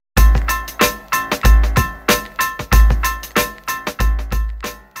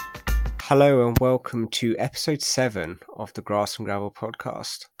Hello and welcome to episode 7 of the Grass and Gravel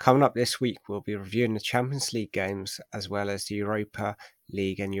podcast. Coming up this week, we'll be reviewing the Champions League games as well as the Europa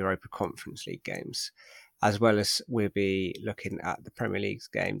League and Europa Conference League games, as well as we'll be looking at the Premier League's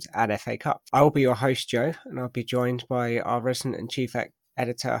games and FA Cup. I will be your host, Joe, and I'll be joined by our resident and chief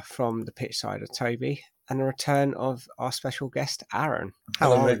editor from the pitch side of Toby, and the return of our special guest, Aaron.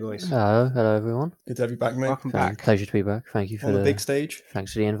 How are you, boys? Hello, everyone. Good to have you back, mate. Welcome back. Pleasure to be back. Thank you for on the big stage.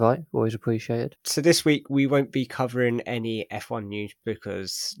 Thanks for the invite. Always appreciated. So this week we won't be covering any F1 news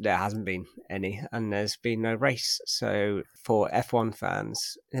because there hasn't been any, and there's been no race. So for F1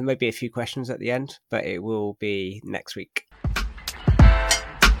 fans, there may be a few questions at the end, but it will be next week.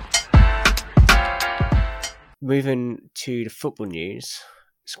 Moving to the football news.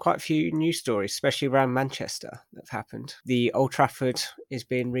 There's quite a few news stories, especially around Manchester, that have happened. The Old Trafford is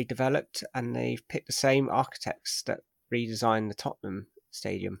being redeveloped and they've picked the same architects that redesigned the Tottenham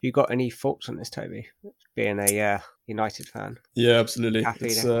Stadium. You got any thoughts on this, Toby, being a United fan? Yeah, absolutely.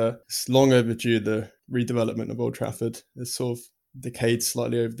 It's long overdue, the redevelopment of Old Trafford. It's sort of decayed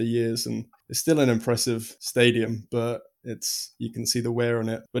slightly over the years and it's still an impressive stadium, but you can see the wear on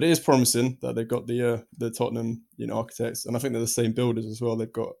it. But it is promising that they've got the Tottenham architects, and I think they're the same builders as well.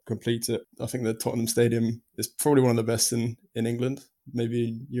 They've got complete it. I think the Tottenham Stadium is probably one of the best in England, maybe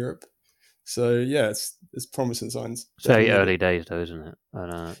in Europe. So yeah, it's promising signs. It's very early days though, isn't it? I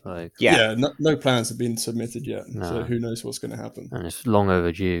don't know, no plans have been submitted yet, No. So who knows what's going to happen. And it's long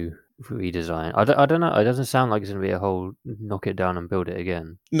overdue for redesign. I don't know. It doesn't sound like it's going to be a whole knock it down and build it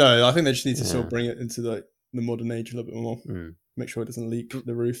again. No, I think they just need to sort of bring it into the modern age a little bit more. Make sure it doesn't leak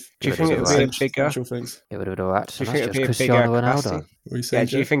the roof. Do you think it would be a bigger? Things. Get rid of the rats. Do you think it would be a bigger capacity?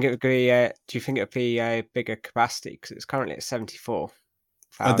 Do you think it would be? Do you think it would be a bigger capacity? Because it's currently at 74.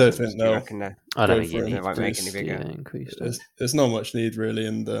 I don't think no. I don't think it won't make any bigger. There's not much need really,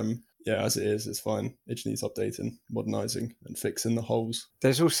 and as it is, it's fine. It just needs updating, modernising, and fixing the holes.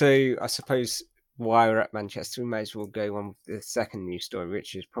 There's also, I suppose, while we're at Manchester, we may as well go on with the second news story,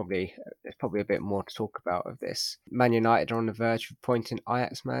 which is probably a bit more to talk about of this. Man United are on the verge of appointing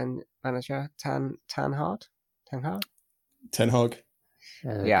Ajax manager Ten Hag.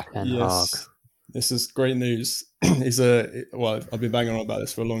 Yeah. Yes. This is great news. I've been banging on about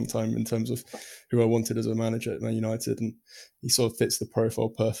this for a long time in terms of who I wanted as a manager at Man United, and he sort of fits the profile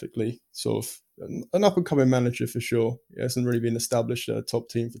perfectly. Sort of an up-and-coming manager for sure. He hasn't really been established at a top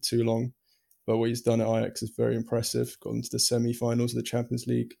team for too long, but what he's done at Ajax is very impressive. Got into the semi-finals of the Champions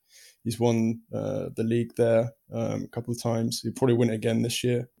League. He's won the league there a couple of times. He'll probably win it again this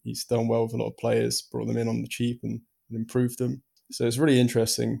year. He's done well with a lot of players, brought them in on the cheap and improved them. So it's really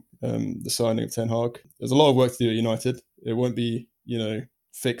interesting, the signing of Ten Hag. There's a lot of work to do at United. It won't be,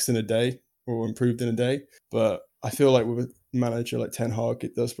 fixed in a day or improved in a day. But I feel like with a manager like Ten Hag,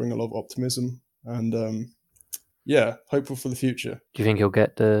 it does bring a lot of optimism and, hopeful for the future. Do you think he'll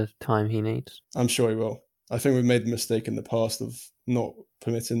get the time he needs? I'm sure he will. I think we've made the mistake in the past of not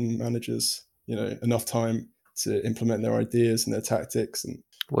permitting managers, enough time to implement their ideas and their tactics. And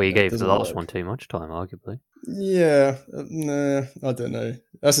well, you gave the last one too much time, arguably. Yeah, I don't know.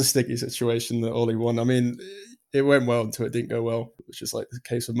 That's a sticky situation that Ollie won. I mean, it went well until it didn't go well, which is like the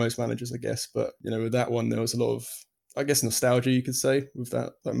case with most managers, I guess. But, with that one, there was a lot of, I guess, nostalgia, you could say, with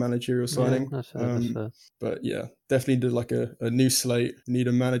that managerial signing. Yeah, that's fair. But yeah, definitely did like a new slate. You need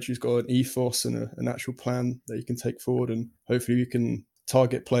a manager who's got an ethos and an actual plan that you can take forward, and hopefully you can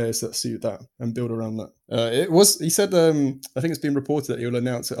target players that suit that and build around that. He said, I think it's been reported that he'll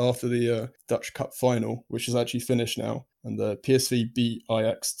announce it after the Dutch Cup final, which is actually finished now. And the PSV beat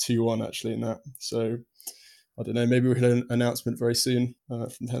Ajax 2-1 actually in that. So I don't know, maybe we'll get an announcement very soon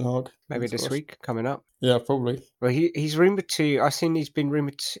from Ten Hag. Maybe this week coming up. Yeah, probably. Well, he's rumoured to, I've seen he's been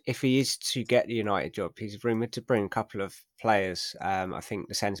rumoured, if he is to get the United job, he's rumoured to bring a couple of players. I think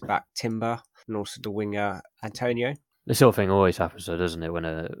the centre-back Timber and also the winger Antonio. This sort of thing always happens, though, doesn't it? When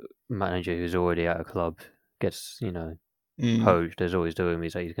a manager who's already at a club gets, poached, there's always doing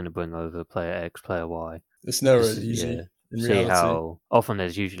means that he's going to bring over player X, player Y. It's never easy. In reality. How often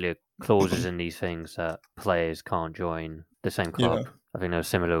there's usually clauses in these things that players can't join the same club. Yeah. I think they were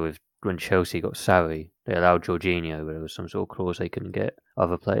similar with when Chelsea got Sarri. They allowed Jorginho, but there was some sort of clause they couldn't get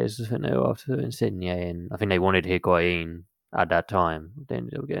other players. I think they were after Insigne, and I think they wanted Higuain at that time. Then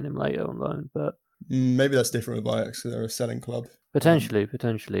they were getting him later on loan, but. Maybe that's different with Ajax, because they're a selling club. Potentially,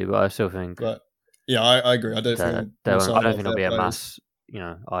 but I still think. But yeah, I agree. I don't think there'll be a mass,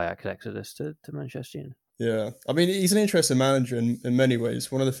 Ajax exodus to Manchester United. Yeah, I mean, he's an interesting manager in many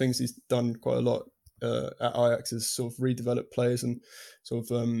ways. One of the things he's done quite a lot at Ajax is sort of redevelop players and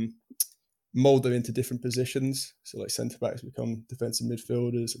sort of mould them into different positions. So like centre backs become defensive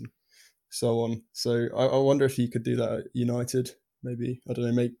midfielders and so on. So I wonder if he could do that at United. Maybe, I don't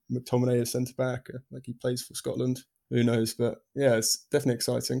know, make McTominay a centre-back, like he plays for Scotland. Who knows? But yeah, it's definitely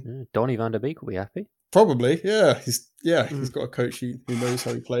exciting. Yeah, Donny van der Beek will be happy. Probably, yeah. He's got a coach who knows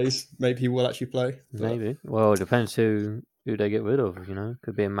how he plays. Maybe he will actually play. But maybe. Well, it depends who they get rid of.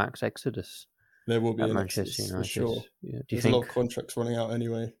 Could be a max exodus. There will be at an Manchester United. For sure. Yeah. There's a lot of contracts running out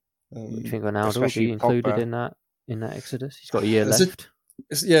anyway. Do you think Ronaldo will be included in that exodus? He's got a year left.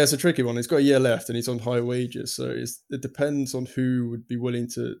 It's a tricky one. He's got a year left and he's on high wages. So it depends on who would be willing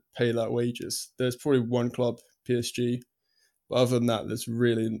to pay that wages. There's probably one club, PSG. But other than that,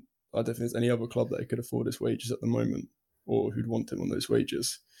 I don't think there's any other club that could afford his wages at the moment or who'd want him on those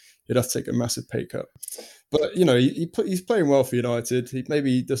wages. He'd have to take a massive pay cut. But, he's playing well for United.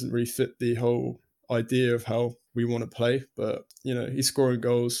 He doesn't really fit the whole idea of how we want to play. But, he's scoring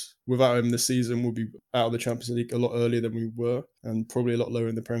goals. Without him this season, we'll be out of the Champions League a lot earlier than we were and probably a lot lower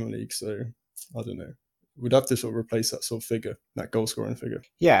in the Premier League. So, I don't know. We'd have to sort of replace that sort of figure, that goal-scoring figure.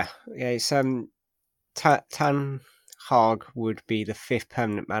 Yeah. It's Ten Hag would be the 5th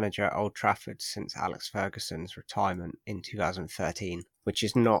permanent manager at Old Trafford since Alex Ferguson's retirement in 2013, which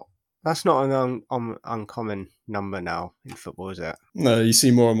is that's not an uncommon number now in football, is it? No, you see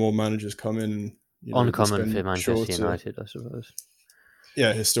more and more managers come in. Uncommon for Manchester United, I suppose.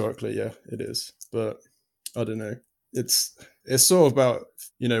 Yeah, historically, yeah, it is. But I don't know. It's sort of about,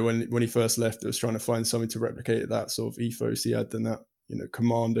 when he first left, it was trying to find something to replicate that sort of ethos he had and that,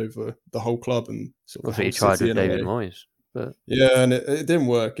 command over the whole club and sort of. He tried with David Moyes, but yeah, and it didn't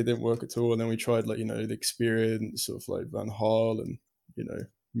work. It didn't work at all. And then we tried the experience sort of like Van Gaal and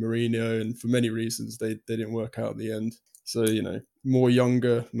Mourinho, and for many reasons they didn't work out at the end. So more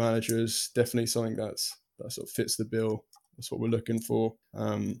younger managers, definitely something that sort of fits the bill. That's what we're looking for.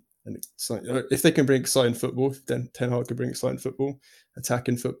 And if they can bring exciting football, then Ten Hag could bring exciting football,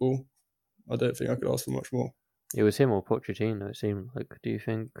 attacking football. I don't think I could ask for much more. It was him or Pochettino, it seemed like. Do you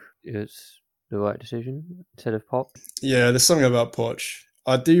think it's the right decision instead of Pop? Yeah, there's something about Poch.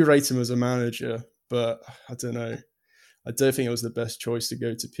 I do rate him as a manager, but I don't know. I don't think it was the best choice to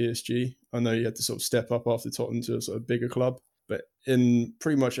go to PSG. I know you had to sort of step up after Tottenham to a sort of bigger club, but in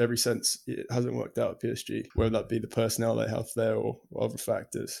pretty much every sense, it hasn't worked out at PSG, whether that be the personnel they have there or other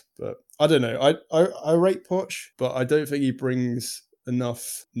factors. But I don't know. I rate Poch, but I don't think he brings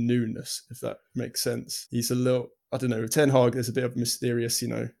enough newness, if that makes sense. He's a little, I don't know, with Ten Hag, there's a bit of mysterious,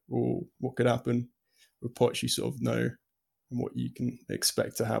 or what could happen. With Poch, you sort of know what you can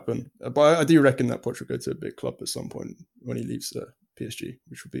expect to happen. But I do reckon that Poch will go to a big club at some point when he leaves PSG,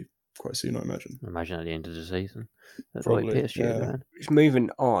 which will be quite soon, I imagine. At the end of the season. Probably, PSG, yeah. Moving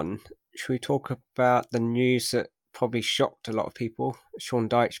on, should we talk about the news that probably shocked a lot of people? Sean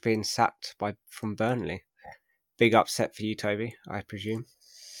Dyche being sacked from Burnley. Big upset for you, Toby, I presume.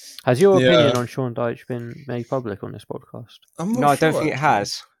 Has your opinion on Sean Dyche been made public on this podcast? I don't think it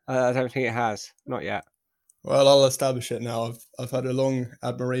has. I don't think it has. Not yet. Well, I'll establish it now. I've had a long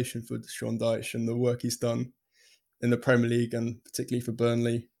admiration for Sean Dyche and the work he's done in the Premier League and particularly for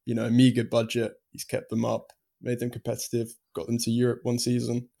Burnley. A meagre budget. He's kept them up, made them competitive, got them to Europe one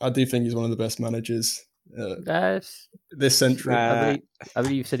season. I do think he's one of the best managers this century. I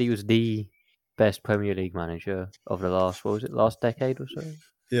believe you said he was the best Premier League manager of the last decade or so?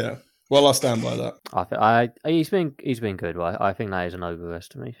 Yeah. Well, I stand by that. He's been good, but I think that is an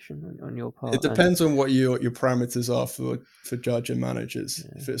overestimation on your part. It depends on what your parameters are for judging managers.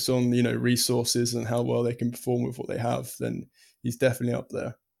 Yeah. If it's on resources and how well they can perform with what they have, then he's definitely up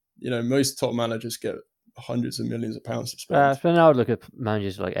there. Most top managers get hundreds of millions of pounds to spend. But now I would look at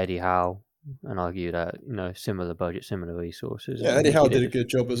managers like Eddie Howe and argue that similar budget, similar resources. Yeah, Eddie Howe did a good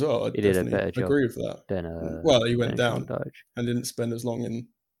job as well. He did a better job. Agree with that. He went down and didn't spend as long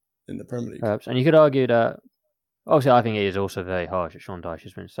in the Premier League. Perhaps. And you could argue that, obviously, I think it is also very harsh that Sean Dyche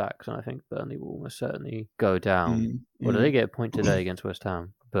has been sacked, and I think Burnley will almost certainly go down. Well, they get a point today against West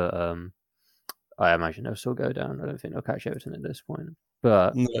Ham, but I imagine they'll still go down. I don't think they'll catch Everton at this point.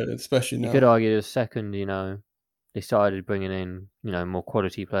 But no, especially now. You could argue the second, they started bringing in, more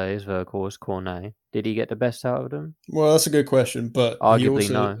quality players, Verkors, Cornet. Did he get the best out of them? Well, that's a good question, but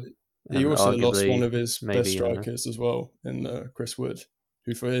arguably no. He also lost one of his best strikers as well in Chris Wood,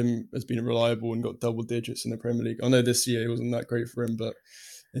 who for him has been reliable and got double digits in the Premier League. I know this year it wasn't that great for him, but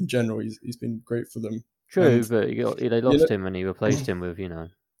in general he's been great for them. True, but they lost him and he replaced him with,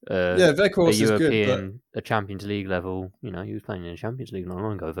 Verkors is good, but a Champions League level. He was playing in the Champions League not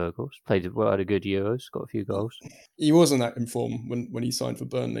long ago. Verkors played well, had a good Euros, got a few goals. He wasn't that in form when he signed for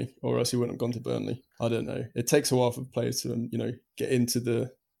Burnley, or else he wouldn't have gone to Burnley. I don't know. It takes a while for players to get into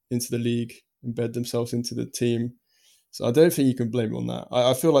the league, embed themselves into the team. So I don't think you can blame him on that.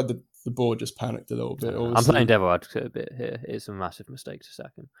 I feel like the the board just panicked a little bit. I'm playing devil advocate a bit here. It's a massive mistake to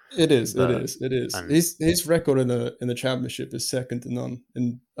sack him. It is. His record in the championship is second to none.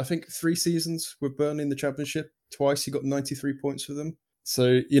 In I think 3 seasons with Burnley in the championship, twice he got 93 points for them.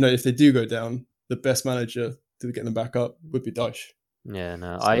 So if they do go down, the best manager to get them back up would be Dyche. Yeah,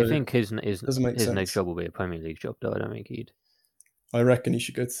 no, so I think his next job will be a Premier League job, though. I don't think he'd. I reckon he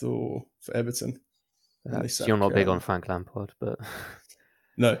should go for Everton. You're not big on Frank Lampard, but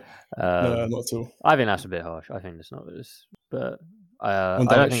no, not at all. I think that's a bit harsh. I think it's not this, but I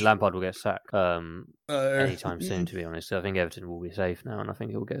don't think Lampard will get sacked anytime soon. To be honest, so I think Everton will be safe now, and I think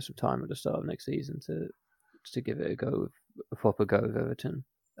he'll get some time at the start of next season to give it a proper go with Everton.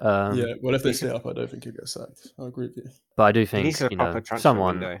 Well, if they stay up, I don't think he'll get sacked. I agree with you. But I do think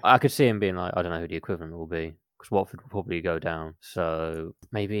someone I could see him being like, I don't know who the equivalent will be, because Watford will probably go down. So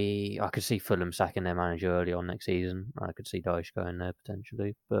maybe I could see Fulham sacking their manager early on next season. I could see Dyche going there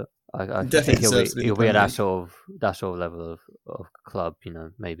potentially, but I think he'll be at that sort of level of club.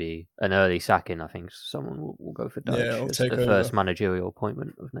 Maybe an early sacking. I think someone will go for Dyche as the first managerial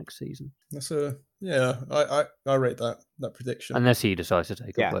appointment of next season. That's I rate that prediction. Unless he decides to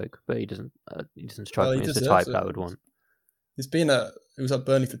take a break, but he doesn't strike me as the type that would want. He was at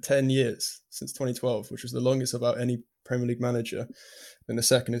Burnley for 10 years, since 2012, which was the longest about any Premier League manager. And the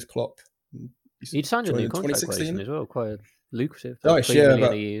second is Klopp. He'd signed a new contract as well, quite lucrative. About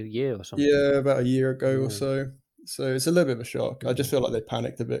a year or something. Yeah, about a year ago or so. So it's a little bit of a shock. I just feel like they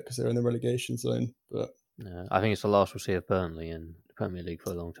panicked a bit because they're in the relegation zone. But I think it's the last we'll see of Burnley in the Premier League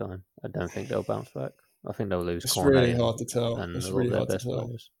for a long time. I don't think they'll bounce back. I think they'll lose. It's really hard to tell. It's really hard to tell.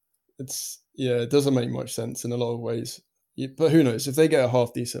 It doesn't make much sense in a lot of ways. But who knows? If they get a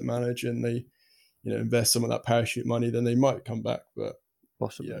half decent manager and they, invest some of that parachute money, then they might come back. But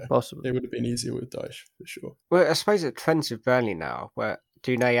possibly, it would have been easier with Dyche for sure. Well, I suppose it depends with Burnley now. Where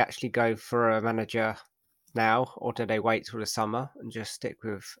do they actually go for a manager now, or do they wait till the summer and just stick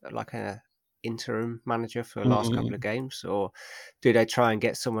with like a interim manager for the last couple of games, or do they try and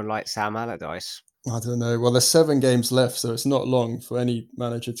get someone like Sam Allardyce? I don't know. Well, there's 7 games left, so it's not long for any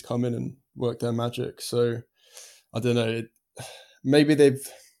manager to come in and work their magic. So I don't know. Maybe they've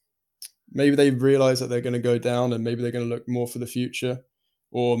realised that they're going to go down, and maybe they're going to look more for the future,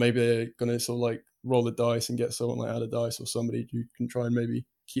 or maybe they're going to sort of like roll the dice and get someone like Allardyce or somebody who can try and maybe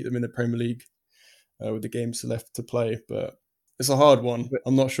keep them in the Premier League with the games left to play. But it's a hard one.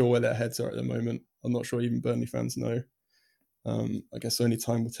 I'm not sure where their heads are at the moment. I'm not sure even Burnley fans know. I guess only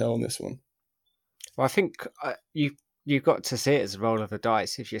time will tell on this one. Well, I think you've got to see it as a roll of the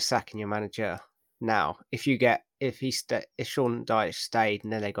dice if you're sacking your manager now. If Sean Dyche stayed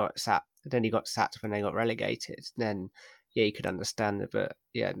and then he got sacked when they got relegated, then you could understand it. But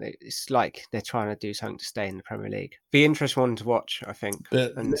it's like they're trying to do something to stay in the Premier League. Be an interesting one to watch, I think.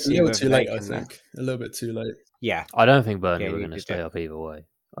 But a little too late, I think. A little bit too late. Yeah, I don't think Burnley were going to stay up either way.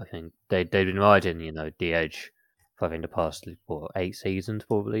 I think they've been riding, the edge for the past 8 seasons,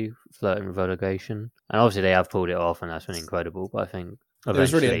 probably flirting with relegation, and obviously they have pulled it off, and that's been incredible. But I think it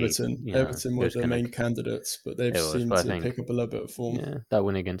was really Everton. Everton were their main candidates, but they've seemed to pick up a little bit of form. Yeah, that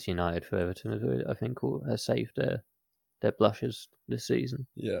win against United for Everton, I think, has saved their blushes this season.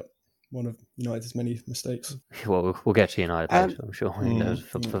 Yeah, one of United's many mistakes. Well, we'll get to United later, I'm sure.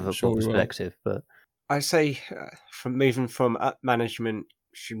 From football perspective, but I say from moving from up management,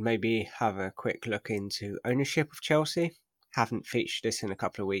 should maybe have a quick look into ownership of Chelsea. Haven't featured this in a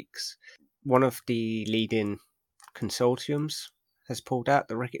couple of weeks. One of the leading consortiums has pulled out,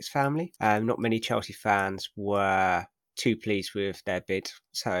 the Ricketts family. Not many Chelsea fans were too pleased with their bid,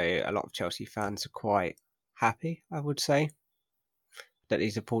 so a lot of Chelsea fans are quite happy, I would say, that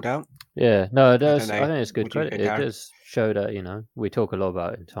these are pulled out. Yeah, no, it does. I think it's good credit. It does show that, we talk a lot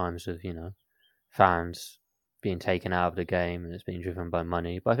about it in times of, fans being taken out of the game and it's being driven by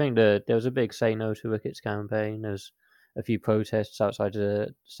money. But I think there was a big say no to Ricketts campaign. There's a few protests outside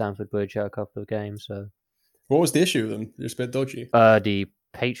the Stamford Bridge at a couple of games. So, what was the issue with them? Just a bit dodgy. The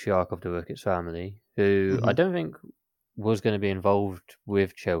patriarch of the Ricketts family, who I don't think was going to be involved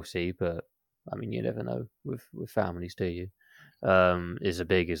with Chelsea, but I mean, you never know with families, do you? Is a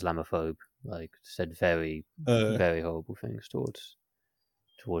big Islamophobe, said very, very horrible things towards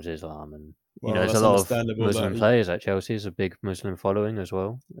Islam, and there's a lot of Muslim players at Chelsea. There's a big Muslim following as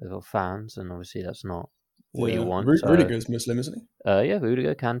well. There's a lot of fans, and obviously that's not what you want. Rudiger's Muslim, isn't he? Yeah,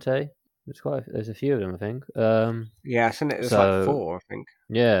 Rudiger, Kante. There's a few of them, I think. Yeah, I think there's like 4, I think.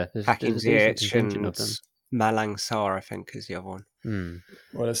 Yeah, Hakim Ziyech and Malang Sarr, I think, is the other one.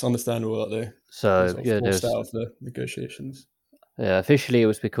 Well, it's understandable that they forced out of the negotiations. Yeah, officially it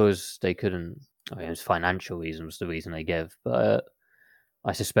was because they couldn't. I mean, it was financial reasons. The reason they gave, but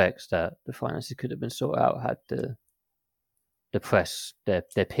I suspect that the finances could have been sorted out had the press, their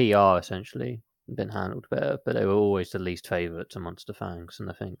PR essentially been handled better, but they were always the least favourites amongst the fans, and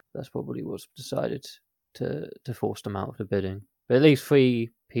I think that's probably what's decided to force them out of the bidding. But at least 3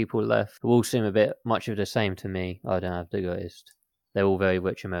 people left who all seem a bit much of the same to me. I don't have the greatest. They're all very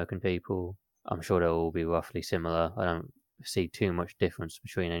rich American people. I'm sure they'll all be roughly similar. I don't see too much difference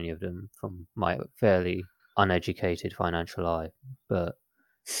between any of them from my fairly uneducated financial eye. But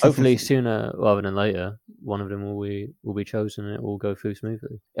hopefully sooner rather than later, one of them will be chosen and it will go through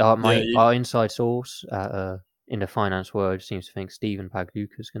smoothly. Our inside source in the finance world seems to think Stephen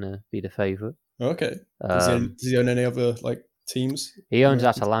Pagluka is going to be the favourite. Okay. Does he own any other teams? He owns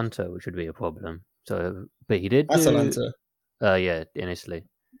Atalanta, which would be a problem. So, but he did Atalanta. Yeah, in Italy.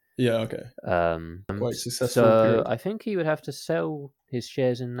 Yeah, okay. Quite successful. So period. I think he would have to sell his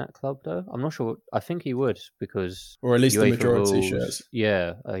shares in that club, though. I'm not sure. I think he would because, or at least UEFA the majority rules, shares.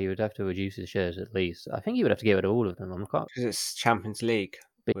 Yeah, he would have to reduce his shares at least. I think he would have to get rid of all of them. Because it's Champions League.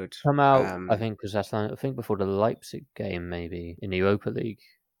 Would come out. I think because I think before the Leipzig game, maybe in the Europa League,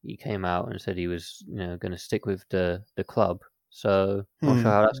 he came out and said he was going to stick with the club. So I'm not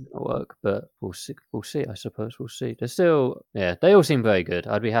sure how that's going to work, but we'll see. I suppose we'll see. They're still, they all seem very good.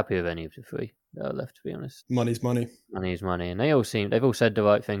 I'd be happy with any of the 3 that are left, to be honest. Money's money. Money's money, and they've all said the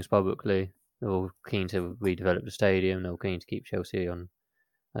right things publicly. They're all keen to redevelop the stadium. They're all keen to keep Chelsea on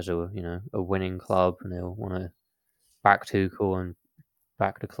as a winning club, and they'll want to back Tuchel and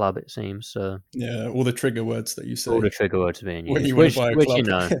back the club. It seems so. Yeah, all the trigger words that you say. All the trigger words being used, when you want to buy a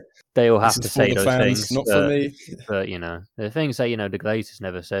club. They all have to say those fans, things. Not for me. But the things that the Glazers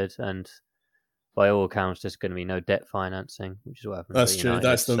never said, and by all accounts, there's going to be no debt financing, which is what happened. That's true.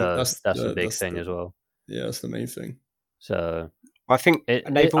 That's a big thing as well. Yeah, that's the main thing. So I think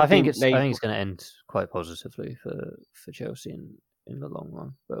it's going to end quite positively for Chelsea in the long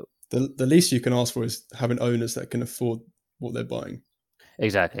run. But the least you can ask for is having owners that can afford what they're buying.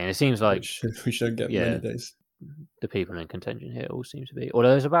 Exactly, and it seems like we don't get many days. The people in contention here all seem to be, although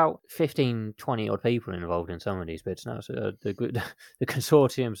there's about 15, 20 odd people involved in some of these bids now. So the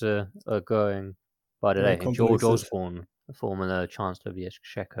consortiums are going by the day. And George Osborne, the former Chancellor of the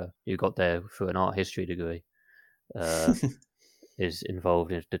Exchequer, who got there through an art history degree, is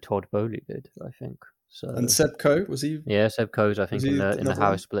involved in the Todd Bowley bid, I think. So and Seb Coe, was he? Yeah, Seb Coe's I think in the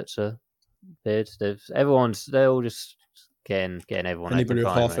Harris Blitzer bid. They're all just getting everyone. Anybody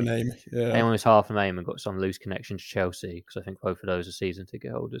with half a name, anyone with half a name and got some loose connection to Chelsea, because I think both of those are season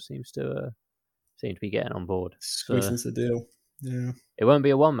ticket holders seem to be getting on board. Squeezing the deal. Yeah, it won't be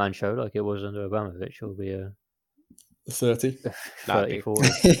a one-man show like it was under Abramovich. It'll be a 30,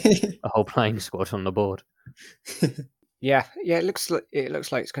 40, a whole playing squad on the board. Yeah. It looks like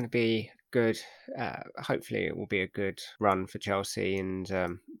it's going to be good. Hopefully, it will be a good run for Chelsea, and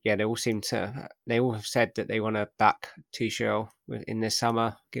they all have said that they want to back Tuchel in the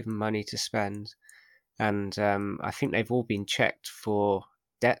summer, give them money to spend, and I think they've all been checked for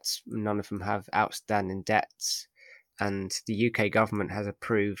debts. None of them have outstanding debts, and the UK government has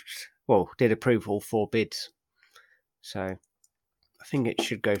did approve all 4 bids, so I think it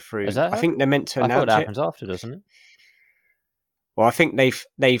should go through. I think they're meant to announce it. I thought it happens after, doesn't it? Well, I think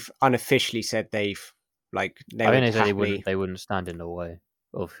they've unofficially said they wouldn't stand in the way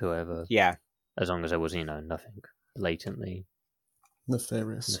of whoever. Yeah, as long as there was nothing blatantly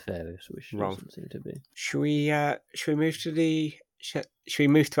nefarious, which doesn't seem to be. Should we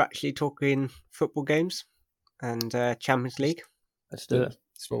move to actually talking football games and Champions League? Let's do it.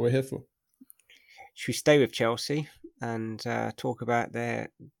 That's what we're here for. Should we stay with Chelsea and talk about their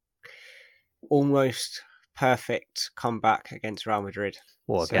almost perfect comeback against Real Madrid?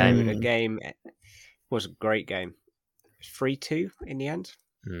 What a game! The game was a great game. 3-2 in the end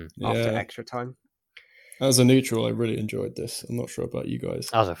after extra time. As a neutral, I really enjoyed this. I'm not sure about you guys.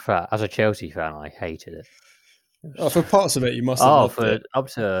 As a Chelsea fan, I hated it. For parts of it, you must have loved it. Up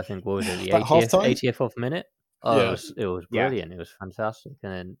to I think what was it, the 80th of minute? It was brilliant. It was fantastic.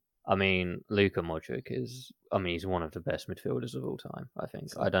 And then Luka Modrić he's one of the best midfielders of all time. I think.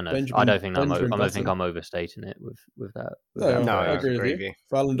 I don't know. I don't think I'm overstating it with that. I agree with you.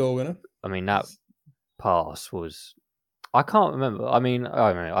 Ballon d'Or winner. That pass was. I can't remember.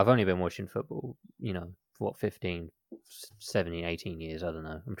 I've only been watching football, 15, 17, 18 years. I don't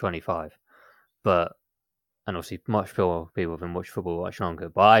know. I'm 25. But, and obviously much more people have been watching football much longer,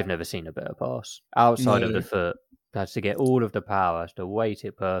 but I've never seen a better pass. Outside of the foot, has to get all of the power, has to weight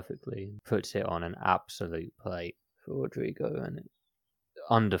it perfectly, puts it on an absolute plate for Rodrigo, and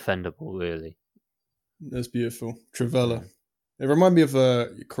undefendable, really. That's beautiful. Trivela. It reminded me of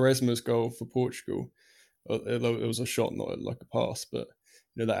Quaresma's goal for Portugal. It was a shot, not like a pass, but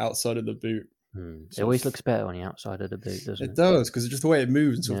that outside of the boot. It always looks better on the outside of the boot, doesn't it? It does, because just the way it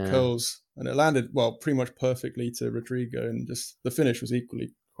moves and sort of curls, and it landed pretty much perfectly to Rodrigo, and just the finish was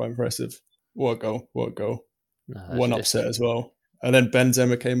equally quite impressive. What a goal! What a goal! One upset as well, and then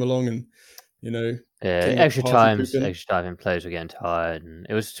Benzema came along, and extra time players were getting tired, and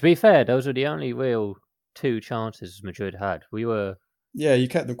it was, to be fair, those were the only real 2 chances Madrid had. You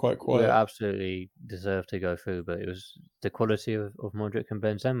kept them quite quiet. We absolutely deserved to go through, but it was the quality of Modrić and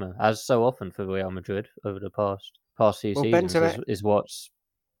Benzema, as so often for Real Madrid over the past few seasons, is what's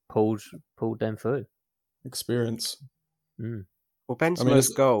pulled them through. Experience. Well, Benzema's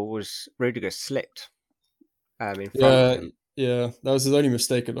goal was Rudiger slipped in front of him. Yeah, that was his only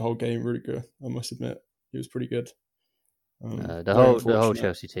mistake of the whole game, Rudiger, I must admit. He was pretty good. The whole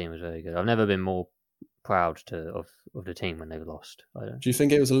Chelsea team was very good. I've never been more proud of the team when they've lost. Do you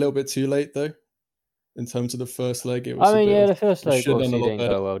think it was a little bit too late though, in terms of the first leg? The first leg obviously didn't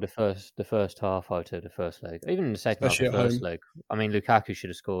go well. The first half out of the first leg, even in the second half of the first leg. I mean, Lukaku should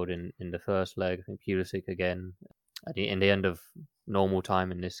have scored in the first leg. I think Pulisic again in the end of normal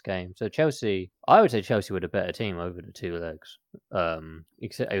time in this game. So I would say Chelsea were the better team over the 2 legs.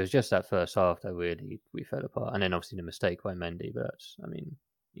 Except it was just that first half that really we fell apart, and then obviously the mistake by Mendy. But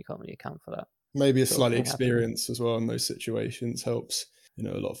you can't really account for that. Maybe a slight experience as well in those situations helps. A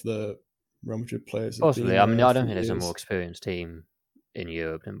lot of the Real Madrid players. Possibly. I don't think there's a more experienced team in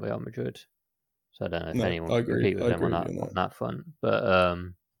Europe than Real Madrid. So I don't know if anyone can compete with them on that front. But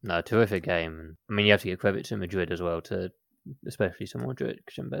no, terrific game. You have to give credit to Madrid as well, especially to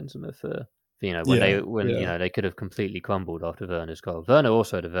Modrić and Benzema for when they could have completely crumbled after Werner's goal. Werner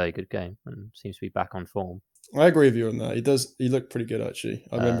also had a very good game and seems to be back on form. I agree with you on that. He looked pretty good actually.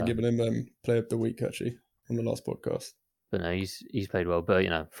 I remember giving him Player of the Week actually on the last podcast. But no, he's played well. But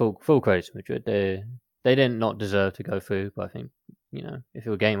full credit to Madrid. They didn't not deserve to go through. But I think if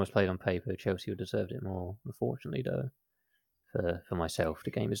your game was played on paper, Chelsea would have deserved it more. Unfortunately, though, for myself,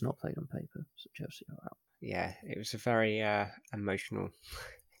 the game is not played on paper, so Chelsea are out. Yeah, it was a very emotional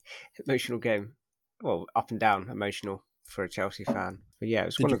game. Well, up and down emotional for a Chelsea fan. But yeah, it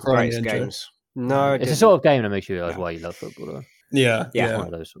was one of the greatest games. No, it's the sort of game that makes you realise why you love football, though. Yeah. It's one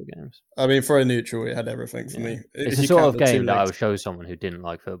of those sort of games. For a neutral, it had everything for me. It's the sort of game that I would show someone who didn't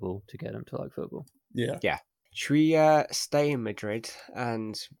like football to get them to like football. Yeah. Should we stay in Madrid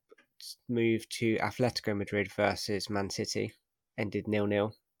and move to Atletico Madrid versus Man City? Ended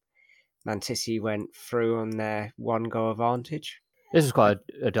 0-0. Man City went through on their 1-goal advantage. This was quite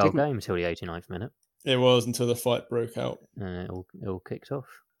a dull game until the 89th minute. It was, until the fight broke out. It all kicked off.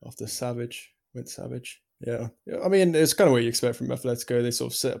 After went savage. Yeah. It's kind of what you expect from Atletico. They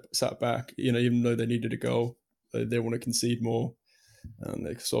sort of sat back, even though they needed a goal. They want to concede more. And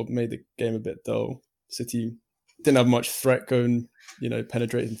they sort of made the game a bit dull. City didn't have much threat going,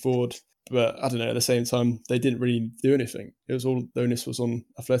 penetrating forward. But I don't know, at the same time, they didn't really do anything. It was all, the onus was on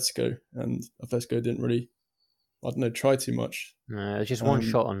Atletico, and Atletico didn't really, try too much. No, it was just one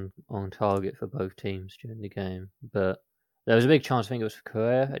shot on target for both teams during the game. But there was a big chance, I think it was for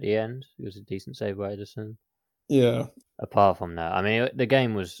Correa at the end. It was a decent save by Ederson. Yeah. Apart from that, the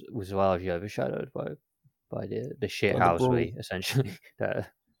game was largely overshadowed by the shithousery, essentially,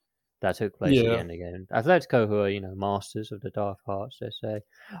 that took place at the end of the game. Atletico, who are, masters of the dark arts, they say.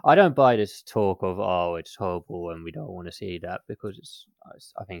 I don't buy this talk of, it's horrible and we don't want to see that, because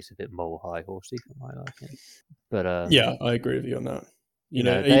I think it's a bit more high horsey for my liking. But I agree with you on that.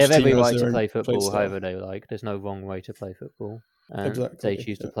 They have every right to play football however they like. There's no wrong way to play football. And they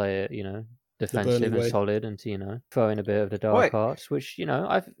choose to play it, defensive and solid, and to, throw in a bit of the dark arts, which,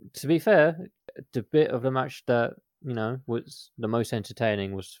 to be fair, the bit of the match that was the most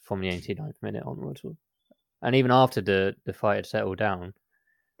entertaining was from the 89th minute onwards. And even after the fight had settled down,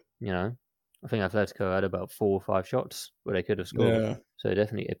 I think Atletico had about 4 or 5 shots where they could have scored. Yeah. So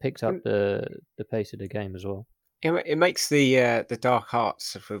it picked up the pace of the game as well. It makes the dark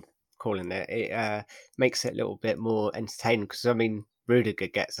arts, if we're calling it makes it a little bit more entertaining, because, Rudiger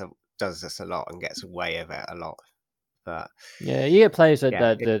does this a lot and gets away with it a lot. But yeah, you get players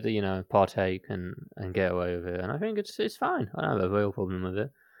that partake and get away with it, and I think it's fine. I don't have a real problem with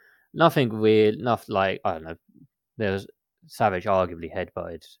it. Nothing weird, nothing like, I don't know. There's Savage arguably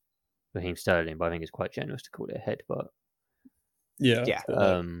headbutted Raheem Sterling, but I think it's quite generous to call it a headbutt. Yeah.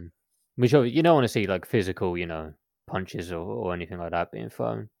 Which you don't want to see like physical, punches or anything like that being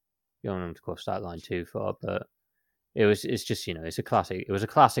thrown. You don't want them to cross that line too far, but it's just it's a classic. It was a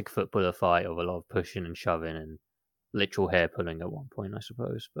classic footballer fight of a lot of pushing and shoving and literal hair pulling at one point, I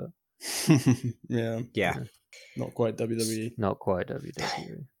suppose, but yeah, not quite WWE. Not quite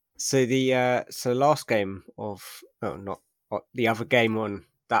WWE. So the last game of not the other game on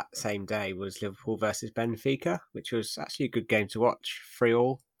that same day was Liverpool versus Benfica, which was actually a good game to watch,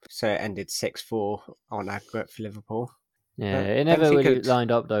 3-3. So it ended 6-4 on aggregate for Liverpool. Yeah, it never really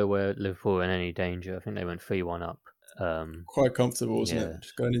lined up though where Liverpool were in any danger. I think they went 3-1 up. Quite comfortable, wasn't it?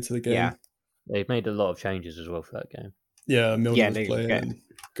 Just going into the game. Yeah. They've made a lot of changes as well for that game. Yeah, Milner was playing and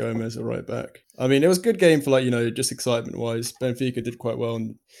Gomez a right back. I mean, it was a good game for just excitement wise. Benfica did quite well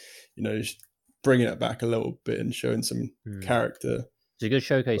and, bringing it back a little bit and showing some character. It's a good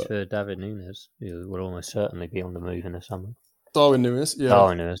showcase for David Nunes, who will almost certainly be on the move in the summer. Darwin Nunes, yeah.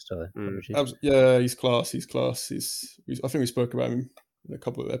 Darwin Nunes, sorry. Yeah, he's class. I think we spoke about him a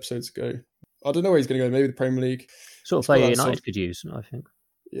couple of episodes ago. I don't know where he's going to go. Maybe the Premier League. Sort of player United could use, I think.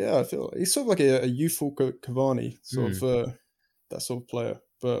 Yeah, I feel he's sort of like a youthful Cavani, sort of that sort of player.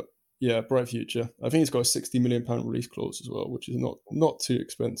 But yeah, bright future. I think he's got a £60 million release clause as well, which is not too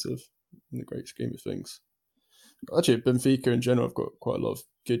expensive in the great scheme of things. Actually, Benfica in general have got quite a lot of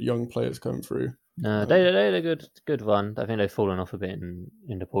good young players coming through. No, they had a good run. I think they've fallen off a bit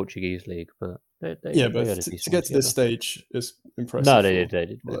in the Portuguese league, but they to get to this stage is impressive. No, they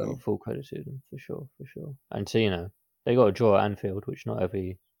did. Full credit to them for sure. And so they got a draw at Anfield, which not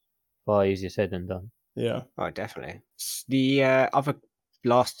every far easier said than done. Yeah, definitely. The other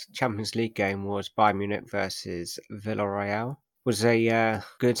last Champions League game was Bayern Munich versus Villarreal. Was a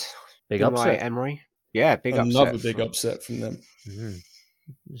good big upset. Emery. Yeah, another big upset from them. Mm-hmm.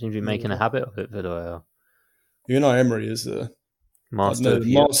 Seems to be making a habit of it, Villarreal. Emery is the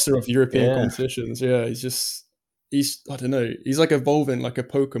master of European competitions. Yeah, he's I don't know. He's like evolving like a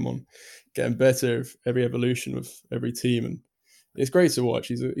Pokemon, getting better with every evolution of every team, and it's great to watch.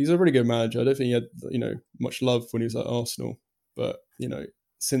 He's a really good manager. I don't think he had much love when he was at Arsenal, but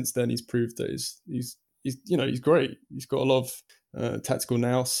since then he's proved that he's great. He's got a lot of tactical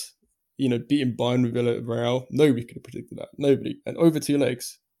nous. Beating Bayern with Villarreal, nobody could have predicted that. Nobody, and over 2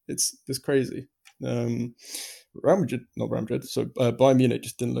 legs, it's crazy. Bayern Munich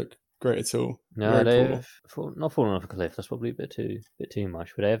just didn't look great at all. No, they've not fallen off a cliff. That's probably a bit too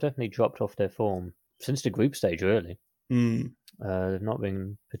much, but they have definitely dropped off their form since the group stage, really. They've not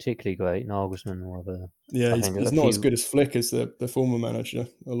been particularly great. Nagelsmann or other. Yeah, he's not as good as Flick as the former manager.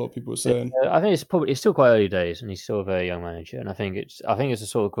 A lot of people are saying. I think it's still quite early days, and he's still a very young manager. And I think it's a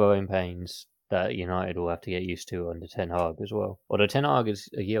sort of growing pains that United will have to get used to under Ten Hag as well. Although Ten Hag is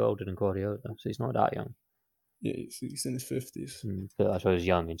a year older than Guardiola, so he's not that young. Yeah, he's in his 50s. But I suppose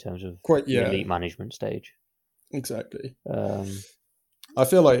young in terms of the elite management stage. Exactly. I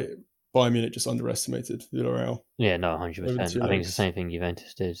feel like Bayern Munich just underestimated Villarreal. Yeah, no, 100%. I think it's the same thing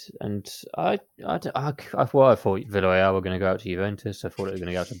Juventus did. And I thought Villarreal were going to go out to Juventus. I thought they were going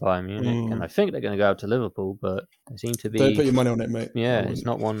to go out to Bayern Munich. And I think they're going to go out to Liverpool, but they seem to be... Don't put your money on it, mate. Yeah, it's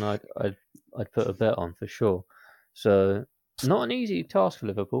not one I'd put a bet on for sure. So, not an easy task for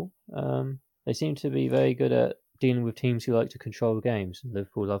Liverpool. They seem to be very good at dealing with teams who like to control games.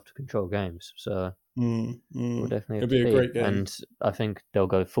 Liverpool love to control games. So... Will definitely it'll be a great game, and I think they'll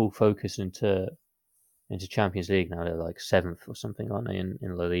go full focus into Champions League now. They're like 7th or something, aren't they, in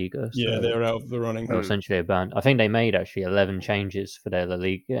La Liga? So yeah, they're out of the running. They're essentially a band. I think they made actually 11 changes for their La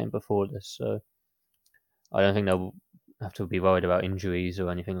Liga game before this, so I don't think they'll have to be worried about injuries or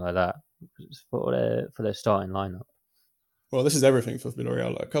anything like that for their starting lineup. Well, this is everything for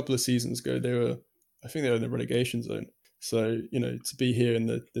Villarreal. Like a couple of seasons ago, they were in the relegation zone. So to be here in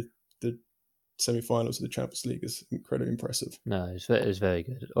the semi-finals of the Champions League is incredibly impressive. No, it's very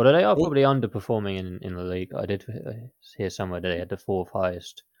good. Although they are probably underperforming in the league. I did hear somewhere that they had the 4th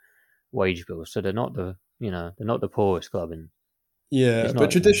highest wage bill, so they're not the poorest club in. Yeah,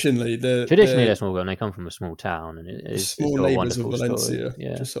 but traditionally they're small and they come from a small town, and it's small neighbours of Valencia,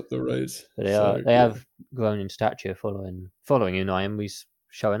 just up the road. But they have grown in stature following Unai Emery's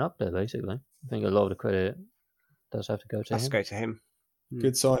showing up there. Basically, I think a lot of the credit does have to go to him. Let's go to him.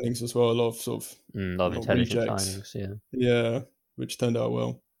 Good signings as well. A lot of intelligent signings. Yeah, which turned out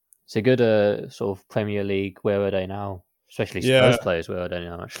well. It's a good sort of Premier League. Where are they now? Especially Spurs players. Where are they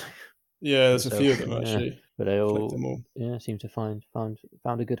now? Actually. Yeah, there's a few of them actually. But they all seem to found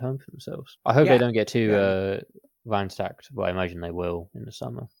a good home for themselves. I hope they don't get too ransacked, but I imagine they will in the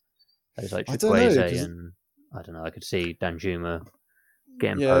summer. There's like Chukwueze and I don't know. I could see Danjuma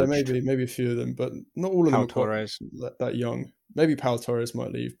getting poached. maybe a few of them, but not all of them are that young. Maybe Pau Torres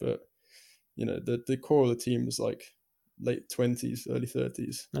might leave, but the core of the team is like late 20s, early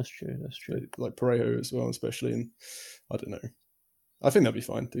 30s. That's true. Like Parejo as well, especially. And I don't know. I think they'll be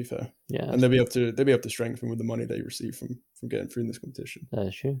fine. To be fair, Yeah, and they'll be able to strengthen with the money they receive from getting through in this competition.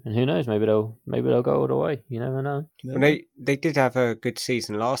 That's true. And who knows? Maybe they'll go all the way. You never know. Well, they did have a good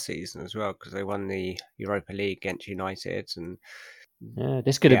season last season as well because they won the Europa League against United, and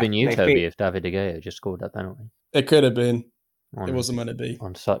this could have been you, Toby, if David De Gea just scored that penalty. It could have been. It wasn't meant to be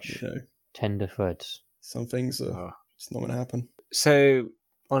on such tender threads. Some things are it's not going to happen. So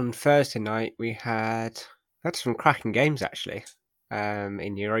on Thursday night we had some cracking games actually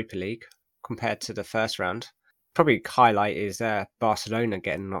in Europa League compared to the first round. Probably highlight is Barcelona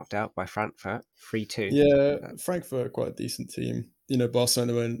getting knocked out by Frankfurt 3-2. Yeah, Frankfurt are quite a decent team.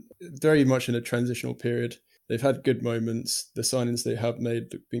 Barcelona went very much in a transitional period. They've had good moments. The signings they have made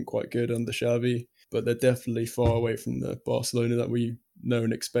have been quite good under Xavi, but they're definitely far away from the Barcelona that we know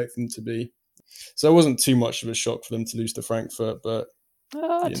and expect them to be. So it wasn't too much of a shock for them to lose to Frankfurt, but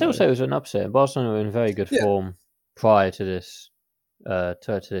I'd still say it was an upset. Barcelona were in very good form prior to this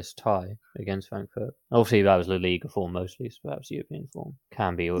tie against Frankfurt. Obviously, that was La Liga form mostly, so perhaps European form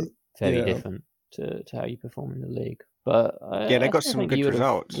can be very different to how you perform in the league. But they got some good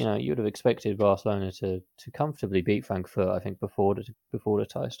results. You would have expected Barcelona to comfortably beat Frankfurt. I think before the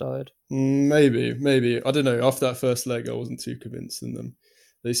tie started. Maybe I don't know. After that first leg, I wasn't too convinced in them.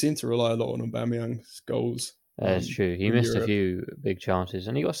 They seem to rely a lot on Aubameyang's goals. That's true. He missed a few big chances,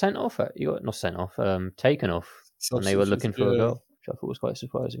 and he got sent off. Taken off when they were looking for a goal, which I thought was quite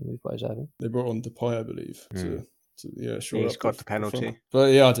surprising move by Xavi. They brought on Depay, I believe, he's got the penalty. But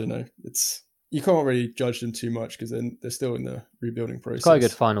I don't know. You can't really judge them too much because they're still in the rebuilding process. It's quite a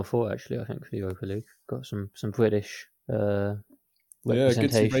good Final Four, actually, I think, for the Europa League. Got some British representation.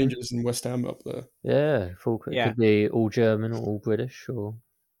 Good some Rangers and West Ham up there. Yeah, could be all German or all British. Or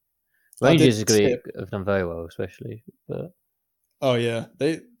Rangers have done very well, especially. But oh yeah,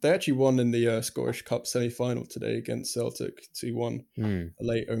 they actually won in the Scottish Cup semi-final today against Celtic 2-1. A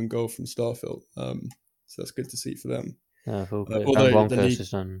late own goal from Starfield. So that's good to see for them. Yeah, although the league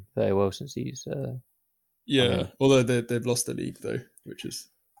has done very well since he's. Although they've lost the league though, which is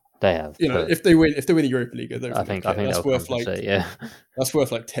they have. If they win the Europa League, I think that's worth that's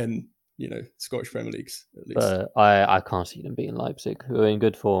worth like 10 Scottish Premier Leagues at least. But I can't see them beating Leipzig, who are in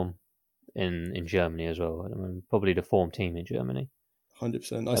good form in Germany as well. I mean, probably the form team in Germany.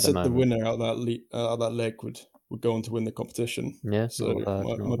 100%. I said the winner out of that leg would go on to win the competition. Yeah, so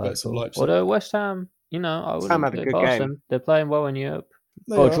my bet's on Leipzig. Although West Ham, I wouldn't had a good game. Them. They're playing well in Europe.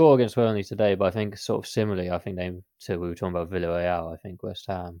 Got a draw against Burnley today, but I think sort of similarly. I think we were talking about Villarreal. I think West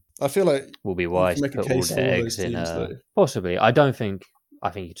Ham. I feel like will be wise to put all their eggs in. Possibly, I don't think. I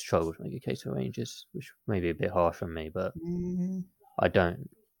think you'd struggle to make a case for Rangers, which may be a bit harsh from me, but I don't.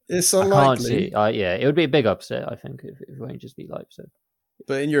 It's unlikely. I can't see. It would be a big upset. I think if Rangers beat Leipzig.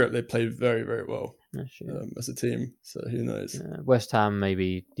 But in Europe, they played very, very well as a team. So who knows? West Ham,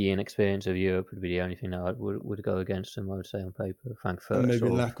 maybe the inexperience of Europe would be the only thing that would go against them, I would say, on paper. Frankfurt. And maybe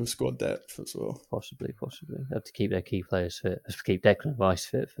lack of squad depth as well. Possibly. They have to keep their key players fit. Have to keep Declan Rice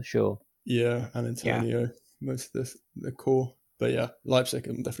fit for sure. Yeah, and Antonio, most of the core. But yeah, Leipzig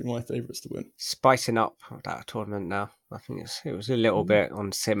are definitely my favourites to win. Spicing up that tournament now. I think it was a little bit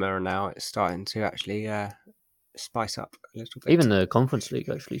on simmer, and now it's starting to actually spice up a little bit. Even the Conference League,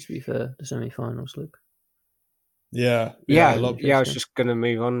 actually, to be fair, the semi-finals look. Yeah. I was just going to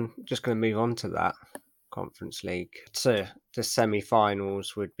move on. To that Conference League. So the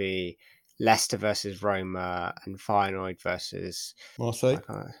semi-finals would be Leicester versus Roma and Feyenoord versus Marseille.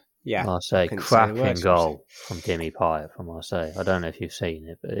 Marseille, cracking goal from Demi Payet from Marseille. I don't know if you've seen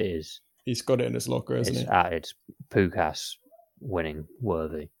it, but it is. He's got it in his locker, hasn't he? It's Pukas winning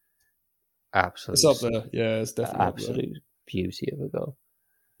worthy. Absolutely. It's up there. Yeah, it's definitely absolute beauty of a goal.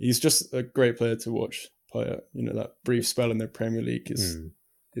 He's just a great player to watch. Payet, that brief spell in the Premier League,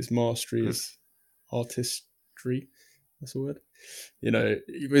 his mastery, his artistry. That's the word.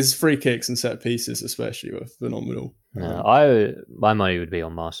 His free kicks and set pieces, especially, were phenomenal. My money would be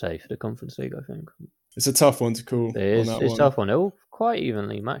on Marseille for the Conference League. I think it's a tough one to call. It's a tough one. They're all quite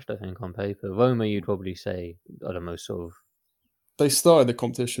evenly matched, I think, on paper. Roma, you'd probably say, are the most sort of. They started the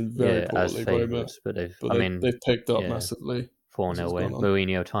competition very poorly, Roma, but they've picked up massively. 4-0 win.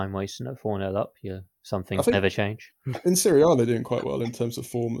 Mourinho time wasting at 4-0 up. Yeah, some things never change. In Serie A, they're doing quite well in terms of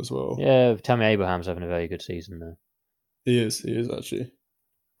form as well. Yeah, Tammy Abraham's having a very good season there. He is actually.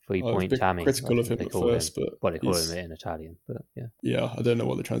 3-point Tammy. Critical of him at first, but they call him in Italian, but yeah. Yeah, I don't know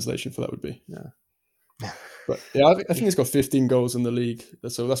what the translation for that would be. No. But yeah, I think he's got 15 goals in the league,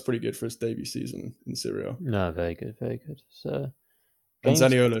 so that's pretty good for his debut season in Serie A. No, very good. So,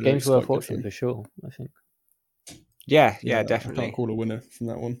 games worth watching for sure, I think. Yeah, definitely. I can't call a winner from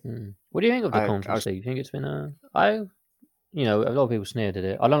that one. What do you think of the Conference League? You think it's been a lot of people sneered at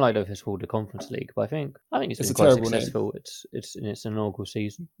it. I don't like that it's called the Conference League, but I think it's been quite successful. Name. It's in its inaugural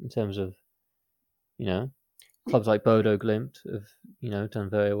season in terms of, clubs like Bodo Glimt have, done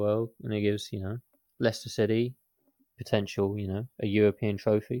very well, and it gives, Leicester City potential, a European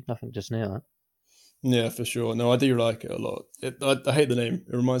trophy. Nothing to sneer at. Yeah, for sure. No, I do like it a lot. I hate the name.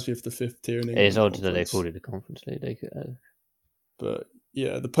 It reminds me of the 5th tier in England. It is odd that they called it the Conference League. But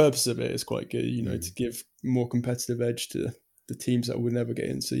yeah, the purpose of it is quite good, to give more competitive edge to the teams that would never get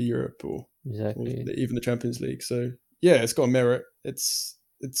into Europe or even the Champions League. So yeah, it's got merit. It's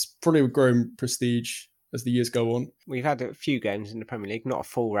probably growing prestige as the years go on. We've had a few games in the Premier League, not a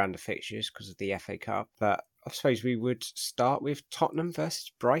full round of fixtures because of the FA Cup, but I suppose we would start with Tottenham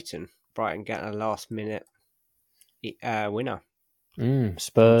versus Brighton. Brighton getting a last-minute winner.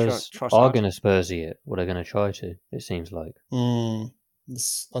 Spurs are going to Spursy it. What they're going to try to, it seems like.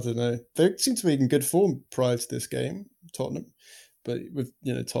 I don't know. They seem to be in good form prior to this game, Tottenham. But with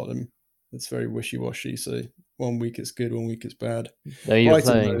Tottenham, it's very wishy-washy. So 1 week it's good, 1 week it's bad. They're either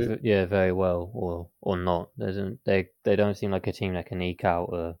playing very well or not. They don't seem like a team that can eke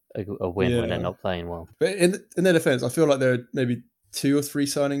out a win when they're not playing well. But in their defence, I feel like they're maybe 2 or 3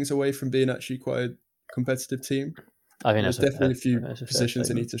 signings away from being actually quite a competitive team. I think there's definitely a few positions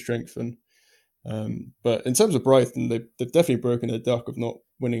they need to strengthen. But in terms of Brighton, they've definitely broken their duck of not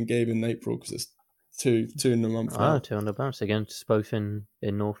winning a game in April because it's two in a month. Oh, 2 on the bounce against both in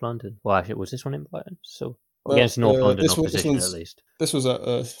North London. Well, actually, was this one in Brighton? So against North London opposition at least. This was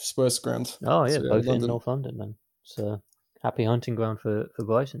at Spurs ground. Oh yeah, so, both in North London then. So happy hunting ground for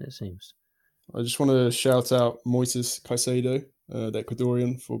Brighton, it seems. I just want to shout out Moises Caicedo, the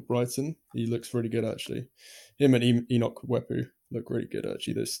Ecuadorian for Brighton. He looks really good actually. Him and Enoch Wepu look really good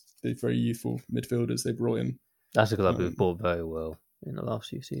actually. They're very youthful midfielders they brought in. That's a club who've bought very well in the last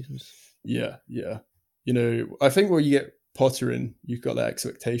few seasons. Yeah. I think where you get Potter in, you've got that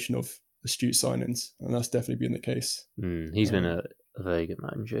expectation of astute signings, and that's definitely been the case. He's been a very good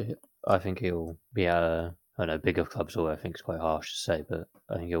manager. I think he'll be at bigger clubs, or I think it's quite harsh to say, but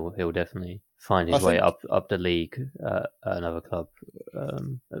I think he'll definitely find his way up the league at another club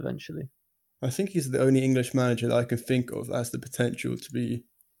eventually. I think he's the only English manager that I can think of that has the potential to be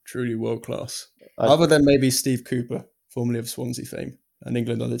truly world class. Other than maybe Steve Cooper, formerly of Swansea fame, and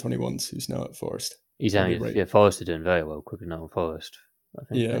England under-21s, who's now at Forest. Forest are doing very well. Quicker now, Forest. I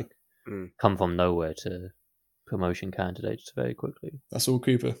think they come from nowhere to promotion candidates very quickly. That's all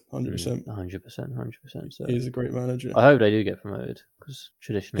Cooper, 100%. 100%. So he's a great manager. I hope they do get promoted because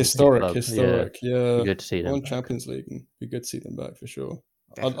traditionally historic. Yeah, be good to see them. On Champions League, and be good to see them back for sure.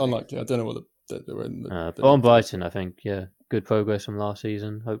 Unlikely. I don't know what they're in. But on Brighton, I think good progress from last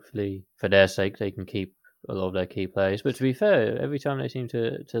season. Hopefully, for their sake, they can keep a lot of their key players. But to be fair, every time they seem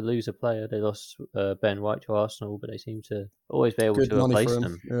to lose a player, they lost Ben White to Arsenal, but they seem to always be able to replace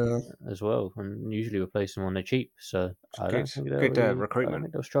them as well, and usually replace them on the cheap. So I don't think recruitment. I don't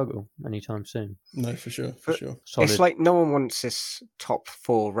think they'll struggle anytime soon. No, for sure. It's like no one wants this top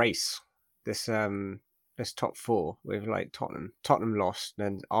 4 race. This top 4 with like Tottenham. Tottenham lost,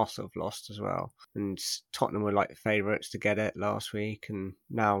 then Arsenal have lost as well, and Tottenham were like the favourites to get it last week, and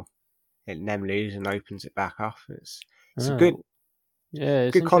now them lose and opens it back up. It's a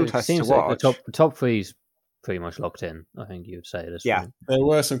good contest to watch. Like the top 3's pretty much locked in. I think you would say this. Yeah, there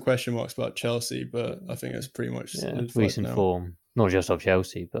were some question marks about Chelsea, but I think it's pretty much recent form. Not just of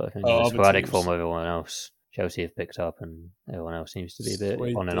Chelsea, but I think the sporadic form of everyone else. Chelsea have picked up, and everyone else seems to be a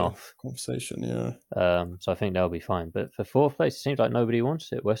bit on and off. Conversation, yeah. So I think they'll be fine. But for 4th place, it seems like nobody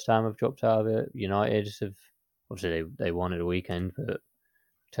wants it. West Ham have dropped out of it. United have obviously they won at the weekend, but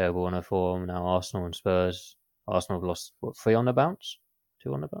terrible on their form. Now Arsenal and Spurs. Arsenal have lost 3 on the bounce,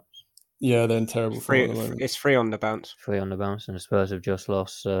 2 on the bounce. Yeah, they're in terrible form at the moment. It's 3 on the bounce. 3 on the bounce, and the Spurs have just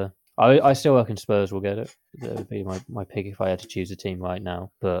lost. I still reckon Spurs will get it. That would be my pick if I had to choose a team right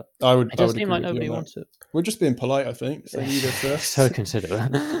now. But it does seem like nobody wants it. We're just being polite, I think. So you go first. So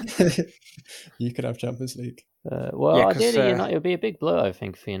considerate. You could have Champions League. Ideally, United would be a big blow, I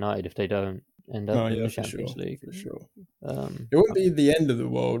think, for United if they don't end up in the Champions League. For sure. It wouldn't be the end of the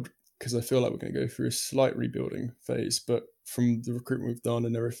world because I feel like we're going to go through a slight rebuilding phase. But from the recruitment we've done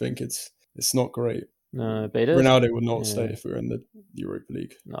and everything, it's not great. No, but it is. Ronaldo would not stay if we were in the Europa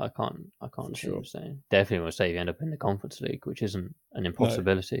League. No, I can't see him staying. Definitely will stay if you end up in the Conference League, which isn't an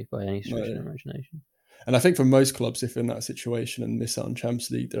impossibility by any stretch of the imagination. And I think for most clubs, if they're in that situation and miss out on Champions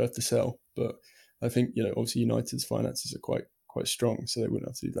League, they'll have to sell. But I think, obviously United's finances are quite strong, so they wouldn't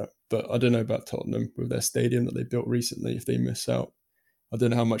have to do that. But I don't know about Tottenham with their stadium that they built recently. If they miss out, I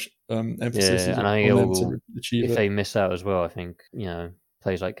don't know how much emphasis is on them to achieve if it. they miss out as well, I think,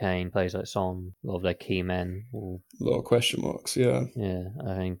 Plays like Kane, plays like Son, a lot of their key men. Will, a lot of question marks. Yeah,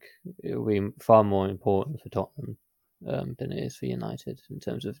 I think it will be far more important for Tottenham than it is for United in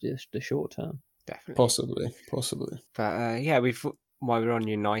terms of the short term. Definitely. Possibly. But while we're on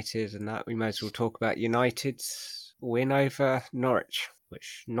United and that, we may as well talk about United's win over Norwich,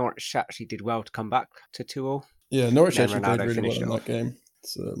 which Norwich actually did well to come back to 2-2. Yeah, Norwich Then actually Ronaldo played really well finished in it that game.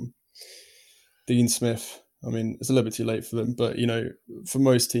 It's, Dean Smith. I mean, it's a little bit too late for them, but for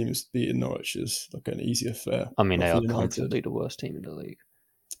most teams, beating Norwich is like an easy affair. I mean, Not they for are United. comfortably the worst team in the league.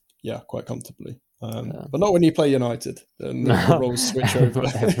 Yeah, quite comfortably. But not when you play United. Then the roles switch over.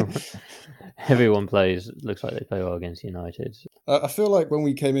 Everyone looks like they play well against United. I feel like when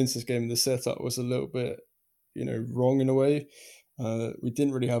we came into this game, the setup was a little bit, wrong in a way. We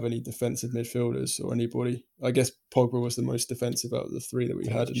didn't really have any defensive midfielders or anybody. I guess Pogba was the most defensive out of the three that we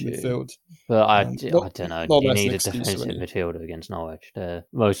had in midfield. But I don't know. You need a defensive really. midfielder against Norwich.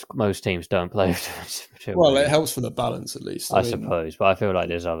 Most teams don't play with defensive midfielder. Well, it helps for the balance at least. I suppose, but I feel like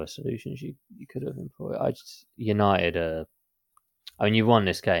there's other solutions you could have employed. United. I mean, you won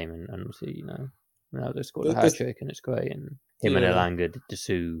this game, and obviously, Ronaldo scored a hat trick, and it's great. And him and Elanga did the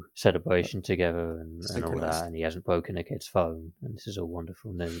Sue celebration together, and all that. And he hasn't broken a kid's phone, and this is all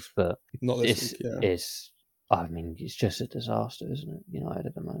wonderful news. But it's just a disaster, isn't it? United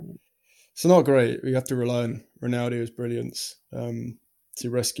at the moment. It's not great. We have to rely on Ronaldo's brilliance to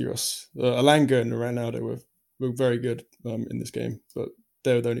rescue us. Elanga and Ronaldo were very good in this game, but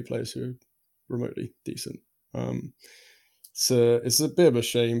they were the only players who were remotely decent. So it's a bit of a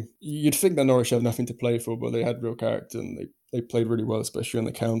shame. You'd think that Norwich have nothing to play for, but they had real character and they played really well, especially on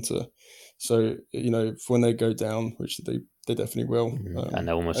the counter. So, when they go down, which they definitely will. And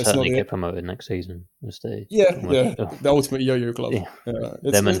they'll almost certainly get promoted next season. The ultimate yo-yo club. Yeah.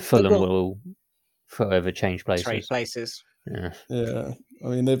 Them and Fulham will forever change places. Trade places. Yeah. I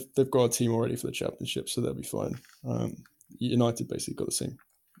mean, they've got a team already for the Championship, so they'll be fine. United basically got the same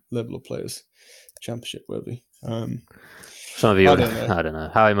level of players, Championship worthy. Some of you, I don't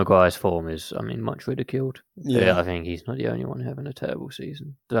know. Harry Maguire's form is, much ridiculed. Yeah, I think he's not the only one having a terrible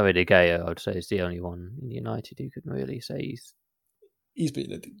season. David De Gea, I'd say, is the only one in United who can really say he's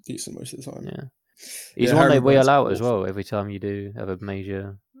been decent most of the time. Yeah, he's one they wheel out as well. Every time you do have a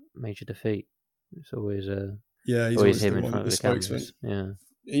major defeat, it's always he's always him in front of the canvas. Yeah,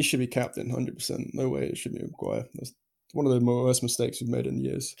 he should be captain, 100%. No way it should be Maguire. That's one of the worst mistakes we've made in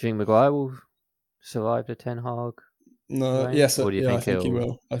years. Do you think Maguire will survive the Ten Hag? No, right? yes, I think he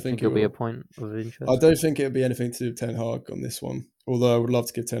will. I think it'll be a point of interest. I don't think it'll be anything to do with Ten Hag on this one. Although I would love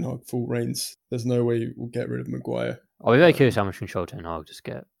to give Ten Hag full reins. There's no way we'll get rid of Maguire. I'll be very curious how much control Ten Hag just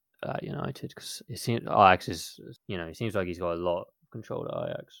get at United, because it seems Ajax is, it seems like he's got a lot of control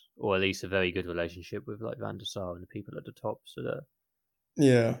at Ajax, or at least a very good relationship with like Van der Sar and the people at the top. So that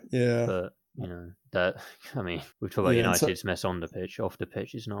But we've talked about United's mess on the pitch. Off the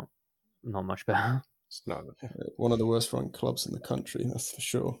pitch is not much better. It's not one of the worst run clubs in the country, that's for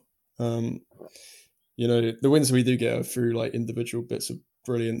sure. The wins we do get are through like individual bits of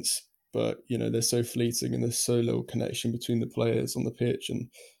brilliance, but they're so fleeting and there's so little connection between the players on the pitch and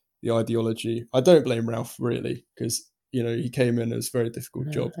the ideology. I don't blame Ralph really, because he came in as a very difficult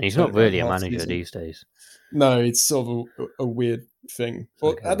job. And he's not really a manager these days. No, it's sort of a weird thing.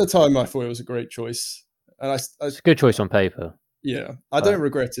 Well, at the time, I thought it was a great choice, and it's a good choice on paper. Yeah, I don't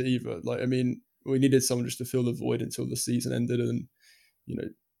regret it either. We needed someone just to fill the void until the season ended, and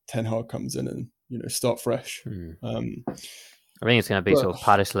Ten Hag comes in and start fresh. I think it's going to be sort of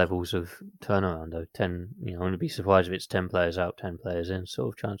Palace levels of turnaround though. I wouldn't be surprised if it's 10 players out, 10 players in, sort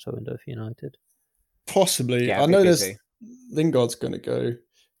of transfer window for United. Possibly. Yeah, I know there's Lingard's going to go,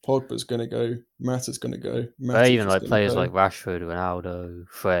 Pogba's going to go, Mata's going to go. But even like players like Rashford, Ronaldo,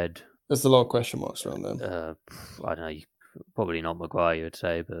 Fred. There's a lot of question marks around them. I don't know. Probably not Maguire, you would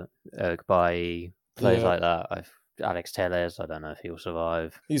say, but Eric Bailly, players like that. Alex Telles, I don't know if he'll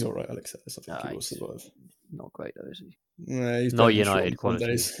survive. He's all right, Alex Telles. I think he will survive. Not great though, is he? No, he's not United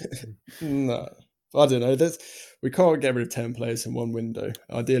quality. No, I don't know. We can't get rid of 10 players in one window.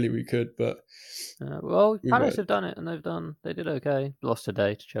 Ideally, we could, but Palace have done it, and they did okay. Lost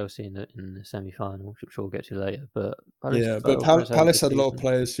today to Chelsea in the semi-final, which I'm sure we'll get to later. But Palace had a lot of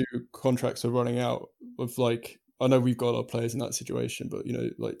players who contracts are running out. With I know we've got a lot of players in that situation, but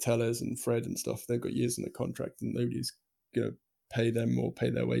like Tellers and Fred and stuff, they've got years in the contract, and nobody's going to pay them or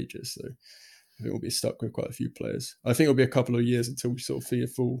pay their wages. So I think we'll be stuck with quite a few players. I think it'll be a couple of years until we sort of see a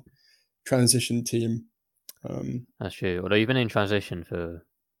full transition team. That's true. Although you've been in transition for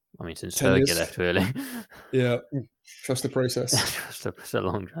I mean, since 10 Fergie years. left, really. Yeah. Trust the process. It's a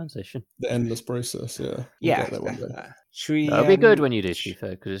long transition. The endless process, yeah. Yeah, Get there one day. should we? It'll be good when you do, to be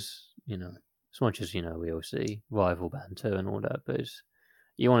fair, because as much as we all see rival banter and all that, but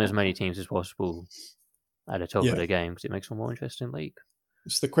you want as many teams as possible at the top of the game because it makes a more interesting league.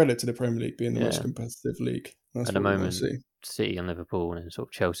 It's the credit to the Premier League being the most competitive league. That's at what the we moment, want to see. City and Liverpool, and then sort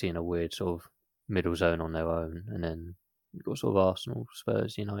of Chelsea in a weird sort of middle zone on their own, and then you've got sort of Arsenal,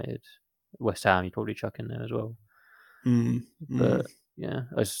 Spurs, United, West Ham. You'd probably chuck in there as well. But yeah,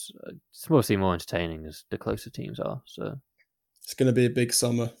 it's mostly more entertaining as the closer teams are. So it's going to be a big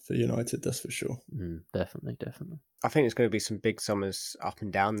summer for United, that's for sure. Definitely. I think there's going to be some big summers up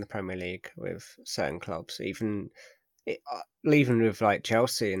and down the Premier League with certain clubs, even with like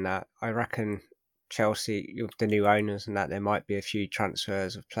Chelsea and that. I reckon Chelsea, with the new owners and that, there might be a few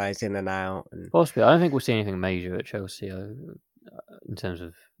transfers of players in and out. And possibly, I don't think we'll see anything major at Chelsea in terms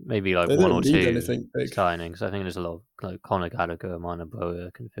of maybe like They one don't or need two anything big. signings. I think there's a lot of like Conor Gallagher, Minor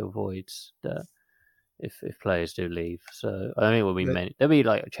Boer can fill voids that if players do leave. So I don't think it will be many. There'll be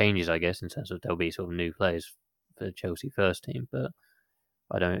like changes, I guess, in terms of there'll be sort of new players for the Chelsea first team, but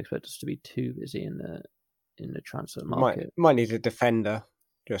I don't expect us to be too busy in the transfer market. Might need a defender.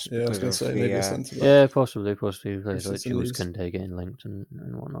 Just I was because going to say maybe a centre back. Yeah, possibly players like Christensen Jules leaves. can take it in linked and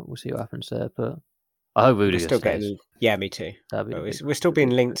whatnot. We'll see what happens there, but I hope Rudiger still stays. getting. Yeah, me too. That'd be But we're still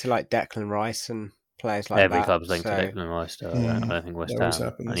being linked to like Declan Rice and players like Every that. club's linked to Declan Rice. Though. I don't think West that always Ham,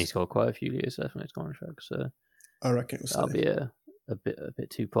 happens. and he's got quite a few years left on his contract, so I reckon it will that'll be a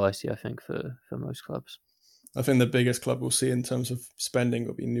bit too pricey, I think, for most clubs. I think the biggest club we'll see in terms of spending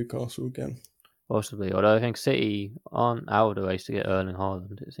will be Newcastle again. Possibly, although I think City aren't out of the race to get Erling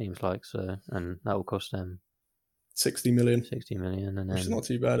Haaland, it seems like, so, and that will cost them 60 million. 60 million, and which is not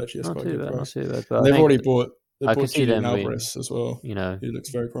too bad, actually. That's quite a good price. Not too bad. But and they've already bought Julian Alvarez as well. You know, he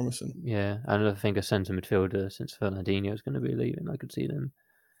looks very promising. Yeah, and I think a centre midfielder, since Fernandinho is going to be leaving, I could see them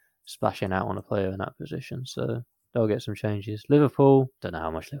splashing out on a player in that position. So they'll get some changes. Liverpool, don't know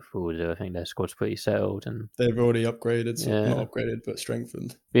how much Liverpool will do. I think their squad's pretty settled, and they've already upgraded. Not upgraded, but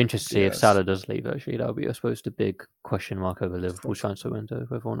strengthened. Be interested to see if Salah does leave. Actually, that'll be, I suppose, the big question mark over Liverpool's transfer window,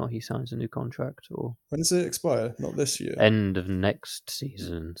 whether or not he signs a new contract. Or when does it expire? Not this year. End of next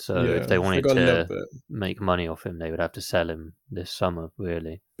season. So if they wanted to make money off him, they would have to sell him this summer,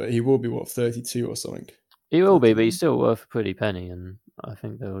 really. But he will be 32 or something. He will be, but he's still worth a pretty penny, and I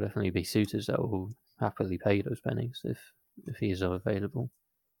think there will definitely be suitors that will happily pay those pennies if he is available.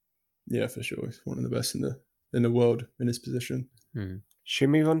 Yeah, for sure. He's one of the best in the world in his position. Should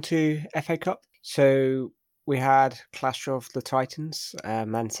we move on to FA Cup? So we had Clash of the Titans,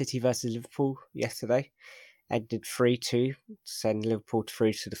 Man City versus Liverpool yesterday. Ended 3-2 to send Liverpool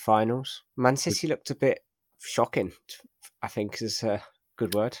through to the finals. Man City looked a bit shocking, I think is a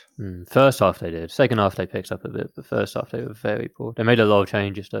good word. First half they did. Second half they picked up a bit, but first half they were very poor. They made a lot of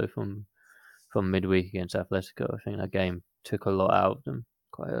changes though from midweek against Atletico. I think that game took a lot out of them.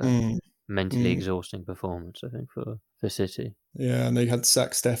 Quite a mentally exhausting performance, I think, for City. Yeah, and they had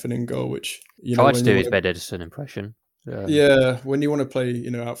Sack Stefan in goal, which tried to do his bed Edison impression. Yeah, when you want to play,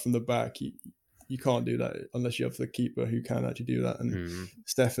 out from the back, you can't do that unless you have the keeper who can actually do that. And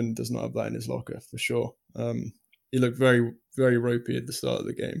Stefan does not have that in his locker for sure. He looked very, very ropey at the start of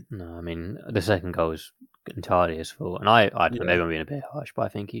the game. No, I mean the second goal was entirely his fault, and I maybe I'm being a bit harsh, but I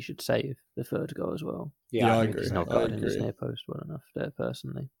think he should save the third goal as well. Yeah, I agree. He's not guarding his near post well enough there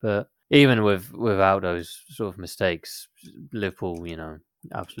personally. But even without those sort of mistakes, Liverpool,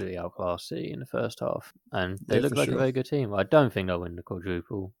 absolutely outclassed City in the first half, and they look like a very good team. I don't think they'll win the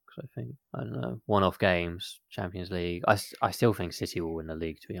quadruple. I think, one-off games, Champions League. I still think City will win the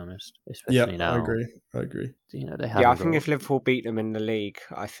league, to be honest. Especially now. I agree. They have. I think if Liverpool beat them in the league,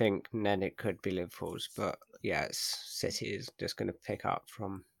 I think then it could be Liverpool's. But City is just going to pick up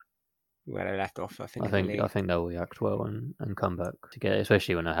from where they left off. I think they'll react well and come back to get it,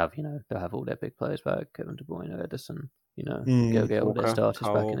 especially when they have all their big players back, Kevin De Bruyne, Edison. Get all their starters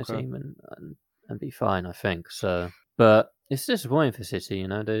back in the team and be fine. I think so, but. It's disappointing for City,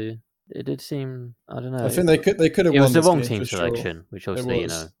 It did seem, I don't know. I think they could have. It was the wrong team selection, which obviously,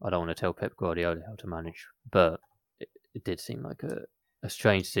 I don't want to tell Pep Guardiola how to manage, but it did seem like a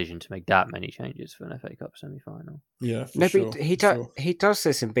strange decision to make that many changes for an FA Cup semi-final. Yeah, but he does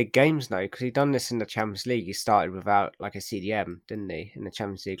this in big games now, because he done this in the Champions League. He started without like a CDM, didn't he, in the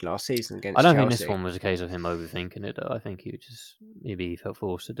Champions League last season against I don't Chelsea. think this one was a case of him overthinking it. I think he felt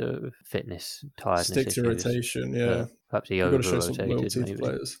forced to do it with fitness, tiredness. Stick to rotation, yeah. Perhaps he over-rotated.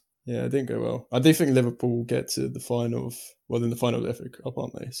 Players. Yeah, it didn't go well. I do think Liverpool will get to the final of, in the final of the FA Cup,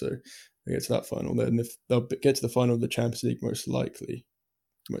 aren't they? So they get to that final. Then if they'll get to the final of the Champions League, most likely,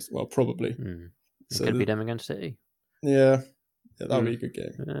 Probably. So could be them against City. Yeah, that'll be a good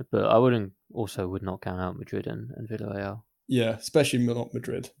game. Yeah, but I would not count out Madrid and Villarreal. Yeah, especially not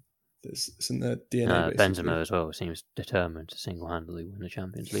Madrid. It's in their DNA. Benzema as well seems determined to single-handedly win the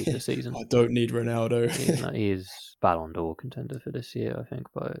Champions League this season. I don't need Ronaldo. He is Ballon d'Or contender for this year, I think,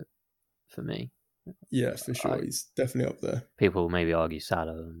 for me. Yeah, for sure. He's definitely up there. People maybe argue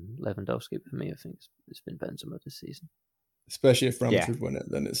Salah and Lewandowski, but for me, I think it's been Benzema this season. Especially if Real Madrid win it,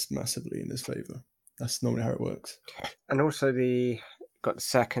 then it's massively in his favour. That's normally how it works. And also got the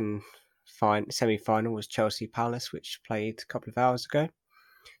second semi-final was Chelsea Palace, which played a couple of hours ago.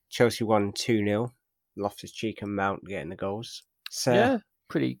 Chelsea won 2-0. Loftus-Cheek and Mount getting the goals. So, yeah,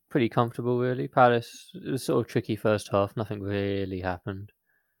 pretty comfortable really. Palace, it was sort of tricky first half. Nothing really happened.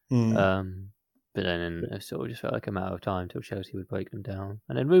 But then it sort of just felt like a matter of time till Chelsea would break them down.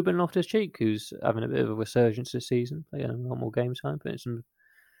 And then Ruben Loftus-Cheek, who's having a bit of a resurgence this season, playing a lot more game time, putting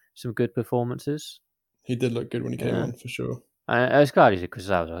some good performances. He did look good when he came on, for sure. I was glad because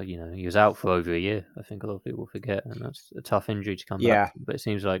he was out for over a year. I think a lot of people forget, and that's a tough injury to come back. But it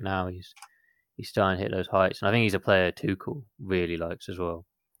seems like now he's starting to hit those heights, and I think he's a player Tuchel really likes as well,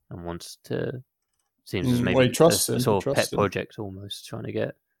 and wants to. Seems as maybe a sort of pet project almost, trying to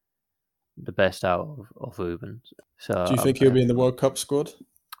get the best out of Ruben. So do you think he'll be in the World Cup squad? A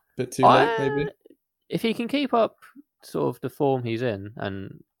bit too late, maybe. If he can keep up sort of the form he's in,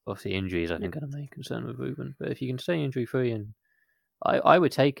 and obviously injuries, I think, are the main concern with Ruben. But if he can stay injury free, and I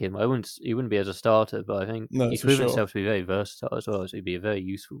would take him. He wouldn't be as a starter, but I think he's proven himself to be very versatile as well. So he'd be a very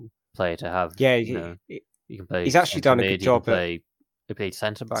useful player to have. Yeah, you can play. He's actually done a good job. He played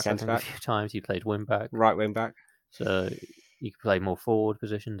centre back a few times. He played wing back, right wing back. So you can play more forward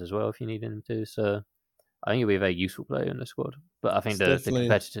positions as well if you need him to. So I think he'll be a very useful player in the squad. But I think the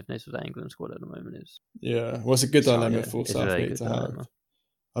competitiveness of the England squad at the moment is it's a good dilemma for Southgate to have.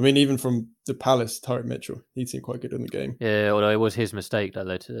 I mean, even from the Palace, Tyrick Mitchell, he seemed quite good in the game. Yeah, although it was his mistake that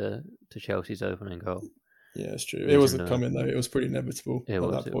led to Chelsea's opening goal. Yeah, it's true. It wasn't coming though. It was pretty inevitable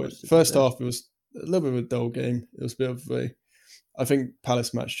at that point. First half, it was a little bit of a dull game. It was a bit of I think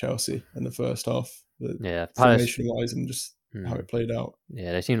Palace matched Chelsea in the first half. Formation-wise and just how it played out.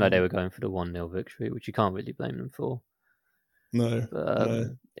 Yeah, they seemed like they were going for the 1-0 victory, which you can't really blame them for. No.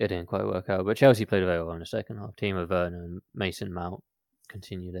 But it didn't quite work out. But Chelsea played very well in the second half. Timo Werner and Mason Mount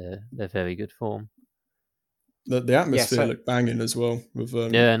continue their very good form. The atmosphere looked banging as well. With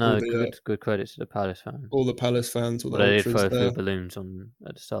good credit to the Palace fans. All the Palace fans. All the they did throw a few balloons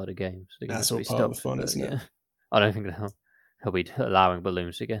at the start of the game. So that's all part of the fun, isn't it? I don't think he'll be allowing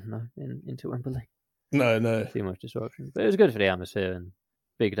balloons again though into Wembley. No. Too much disruption. But it was good for the atmosphere and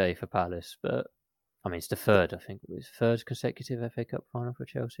big day for Palace. But I mean, it's the third consecutive FA Cup final for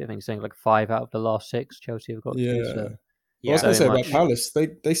Chelsea. I think it's saying like 5 out of the last 6 Chelsea have got to. So I was going to say about Palace,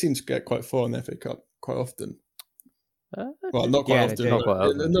 they seem to get quite far in the FA Cup quite often. Well, not quite often. Not quite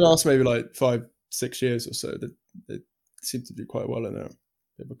often. In the last maybe like 5-6 years or so, they seem to do quite well in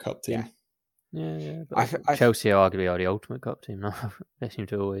a cup team. Yeah. But Chelsea arguably are the ultimate cup team now. They seem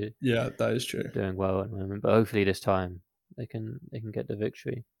to always that is true. Doing well at the moment, but hopefully this time they can get the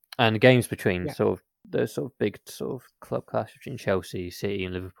victory. And the games between the big club clash between Chelsea, City,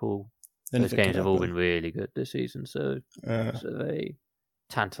 and Liverpool. Those games have all been really good this season, so it's a very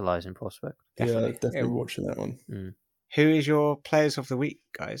tantalising prospect. Definitely watching that one. Who is your players of the week,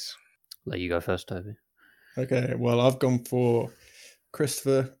 guys? Let you go first, Toby. Okay, well, I've gone for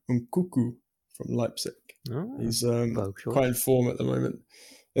Christopher Nkunku from Leipzig. He's quite in form at the moment.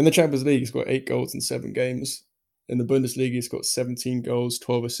 In the Champions League, he's got 8 goals in 7 games. In the Bundesliga, he's got 17 goals,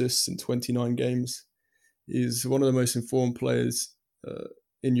 12 assists in 29 games. He's one of the most informed players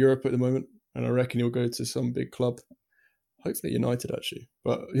in Europe at the moment, and I reckon he'll go to some big club. Hopefully United, actually.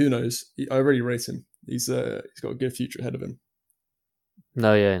 But who knows? I already rate him. He's got a good future ahead of him.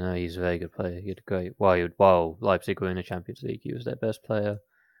 No, he's a very good player. He had a great... While Leipzig were in the Champions League, he was their best player.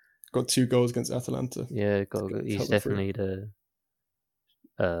 Got 2 goals against Atalanta. Yeah, he's definitely the...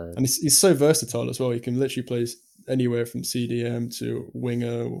 and he's so versatile as well. He can literally play anywhere from CDM to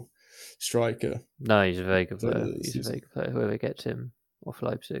winger or striker. No, he's a very good player. Whoever gets him off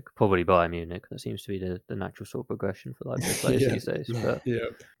Leipzig, probably Bayern Munich. That seems to be the natural sort of progression for Leipzig players these days. But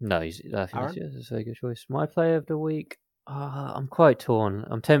no, I think it's a very good choice. My player of the week, I'm quite torn.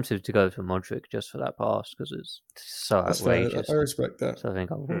 I'm tempted to go for Modrić just for that pass because it's so outrageous. I respect that. So I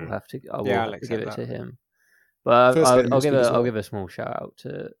think I will have to give it to him. But I'll give a small shout out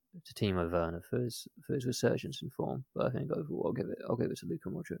to Timo Werner for his resurgence in form. But I think overall I'll give it to Luka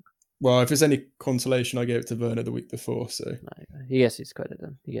Modrić. Well, if it's any consolation, I gave it to Werner the week before. So he gets his credit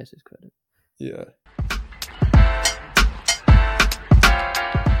then. Yeah.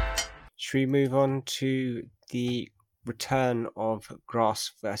 Should we move on to the return of gravel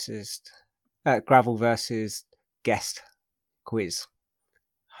versus guest quiz,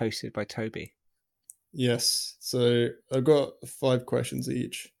 hosted by Toby? Yes. So I've got 5 questions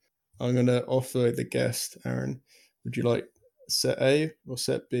each. I'm going to offer the guest, Aaron. Would you like set A or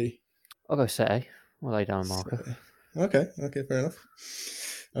set B? I'll go set A. I'll lay down a marker. Okay, fair enough.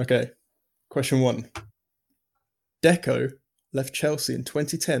 Okay, question 1. Deco left Chelsea in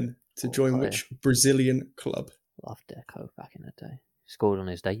 2010 to join which Brazilian club? Loved Deco back in the day. Scored on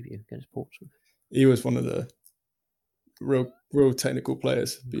his debut against Portsmouth. He was one of the real technical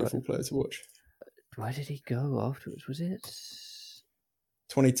players, beautiful player to watch. Where did he go afterwards? Was it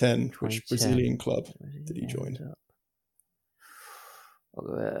 2010? Which Brazilian club did he join?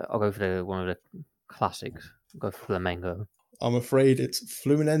 I'll go for one of the classics. I'll go for Flamengo. I'm afraid it's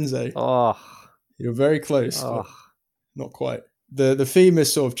Fluminense. Oh, you're very close, but not quite. The theme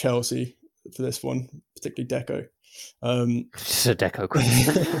is sort of Chelsea for this one, particularly Deco. It's a Deco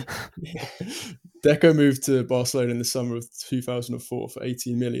question. Deco moved to Barcelona in the summer of 2004 for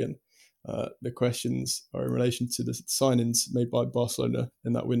 18 million. The questions are in relation to the signings made by Barcelona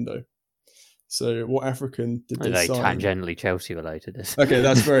in that window. So, what African did they sign? Tangentially Chelsea related. Okay,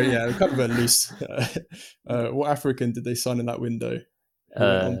 that's very kind of a loose. What African did they sign in that window?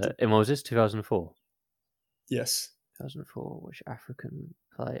 And what was this? 2004. Yes. 2004. Which African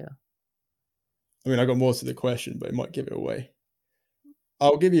player? I mean, I got more to the question, but it might give it away.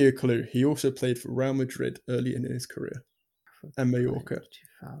 I'll give you a clue. He also played for Real Madrid early in his career and Mallorca.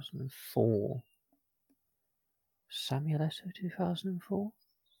 2004. Samuel Eto'o, 2004?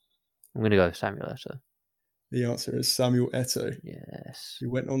 I'm going to go with Samuel Eto'o. The answer is Samuel Eto'o. Yes. He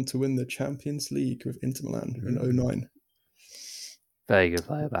went on to win the Champions League with Inter Milan in 2009. Very good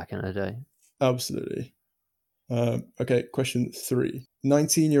player back in the day. Absolutely. Okay, question 3.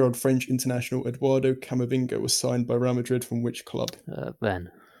 19-year-old French international Eduardo Camavinga was signed by Real Madrid from which club? Rennes.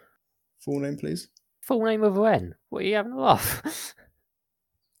 Full name, please. Full name of Rennes? What are you having a laugh?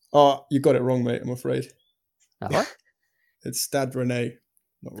 Oh, you got it wrong, mate, I'm afraid. What? It's Stade Rennais,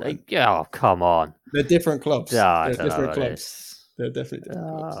 not Rennes. Oh, come on. They're different clubs. They're different clubs. They're definitely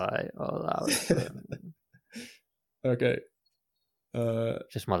different clubs. All right. Okay.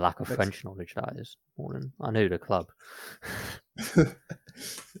 Just my lack of French knowledge, that is. More than I knew the club.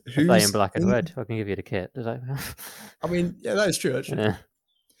 Play in black and red. I can give you the kit. Does that? I mean, yeah, that is true, actually. Yeah.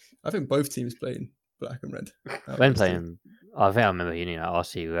 I think both teams play in black and red. When playing, I think I remember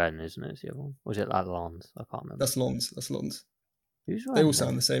RC Ren, isn't it? The other one. Was it like Lens? I can't remember. That's Lens. Who's they all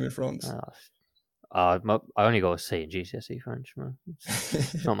sound the same in France. I only got a C in GCSE French, man.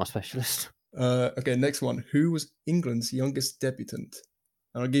 It's not my specialist. Okay, next one. Who was England's youngest debutant?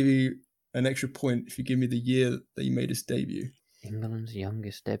 And I'll give you an extra point if you give me the year that he made his debut. England's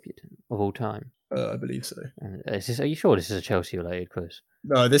youngest debutant of all time? I believe so. Are you sure this is a Chelsea-related quiz?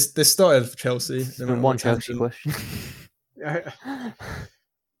 No, this started for Chelsea. It's been one Chelsea question. All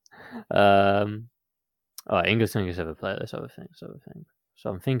right, England's youngest ever player. This other thing. So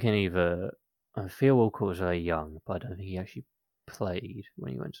I'm thinking either Theo Walcott was very young, but I don't think he actually played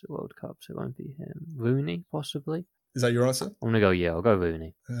when he went to the World Cup, so it won't be him. Rooney, possibly. Is that your answer? I'm gonna go. Yeah, I'll go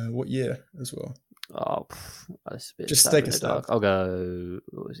Rooney. What year as well? Oh, that's a bit. Just take a stab. I'll go.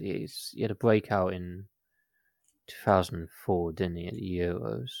 What was he? He had a breakout in 2004, didn't he, at the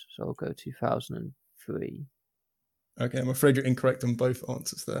Euros? So I'll go 2003. Okay, I'm afraid you're incorrect on both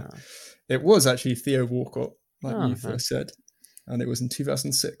answers there. Oh. It was actually Theo Walcott, like you first said, and it was in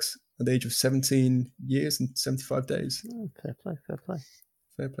 2006 at the age of 17 years and 75 days. Oh, fair play.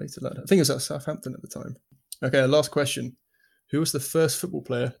 Fair play to that. I think it was at Southampton at the time. Okay, last question. Who was the first football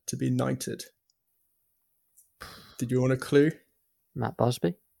player to be knighted? Did you want a clue? Matt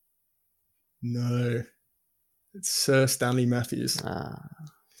Busby? No. It's Sir Stanley Matthews. That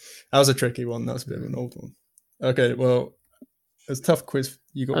was a tricky one. That was a bit of an old one. Okay, well, it was a tough quiz.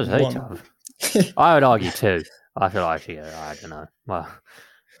 You got one. Tough. I would argue 2. I feel like actually, I don't know. Well,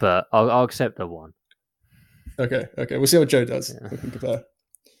 but I'll accept the 1. Okay. We'll see how Joe does. Yeah. We can compare.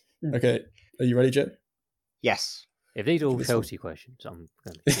 Okay, are you ready, Joe? Yes. If these are all Chelsea questions, I'm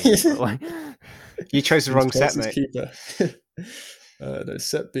going to You chose the wrong set, mate. No,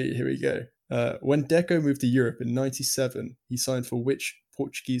 set B, here we go. When Deco moved to Europe in 97, he signed for which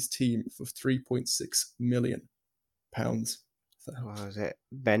Portuguese team for £3.6 million? What was it?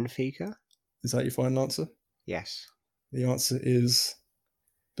 Benfica? Is that your final answer? Yes. The answer is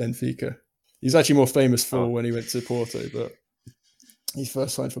Benfica. He's actually more famous for when he went to Porto, but he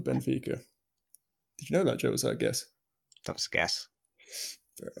first signed for Benfica. Did you know that, Joe? Was that a guess? That was a guess.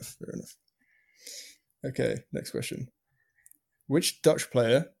 Fair enough. Okay, next question. Which Dutch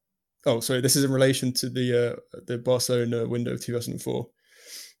player Oh, sorry. This is in relation to the Barcelona window of 2004.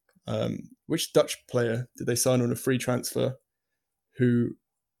 Which Dutch player did they sign on a free transfer? Who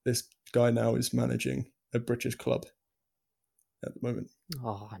this guy now is managing a British club at the moment?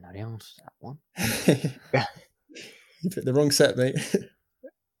 Oh, I know the answer to that one. You picked the wrong set, mate.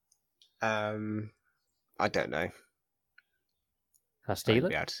 I don't know. Can I steal I'd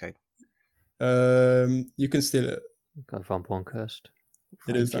be it? able to say. You can steal it. Go Van Bronckhorst.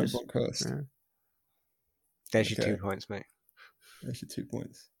 It is Van Rangers. Bronckhorst. Yeah. There's your Okay. 2 points, mate. There's your 2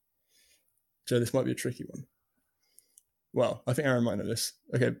 points. Joe, this might be a tricky one. Well, I think Aaron might know this.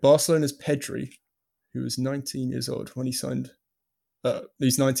 Okay, Barcelona's Pedri, who was 19 years old when he signed.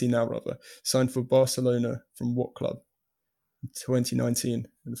 He's 19 now, rather. Signed for Barcelona from what club? In 2019,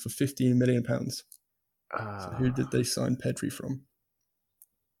 and for £15 million. So who did they sign Pedri from?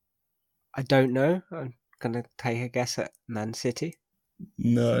 I don't know. I'm going to take a guess at Man City.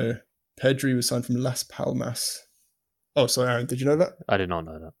 No. Pedri was signed from Las Palmas. Oh, sorry, Aaron, did you know that? I did not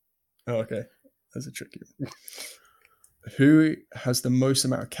know that. Oh, okay. That's a tricky one. Who has the most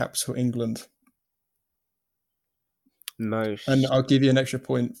amount of caps for England? Most. And I'll give you an extra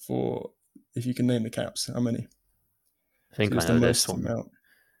point for if you can name the caps. How many? I think So I it's know the this most one. amount.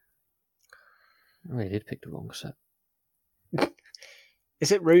 Oh, I did pick the wrong set.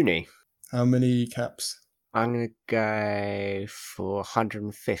 Is it Rooney? How many caps? I'm going to go for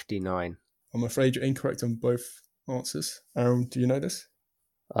 159. I'm afraid you're incorrect on both answers. Aaron, do you know this?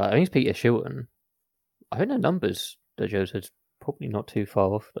 I think it's Peter Shilton. I think the numbers that Joe said's probably not too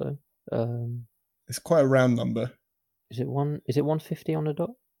far off though. It's quite a round number. Is it 150 on the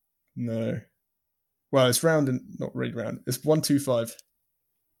dot? No. Well, it's round and not really round. It's 125.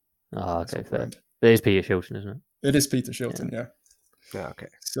 Ah, okay, That's fair. round. It is Peter Shilton, isn't it? It is Peter Shilton, yeah. Oh, okay.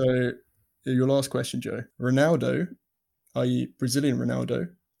 So your last question, Joe. Ronaldo, i.e. Brazilian Ronaldo,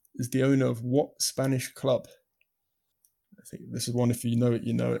 is the owner of what Spanish club? I think this is one, if you know it,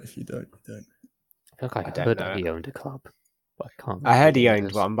 you know it. If you don't, you don't. I feel like I don't heard know that he it. owned a club, but I can't. I heard he remember what it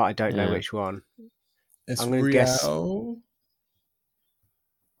owned is. one, but I don't know Yeah. which one. It's I'm gonna Real. guess-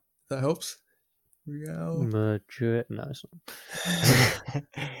 That helps. Real. Madrid. No, it's not.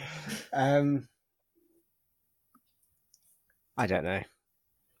 I don't know.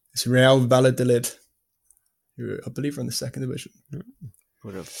 It's Real Valladolid, who I believe are in the second division.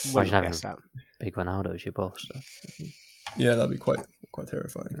 Would have Imagine having guessed that. Big Ronaldo as your boss. So. Yeah, that'd be quite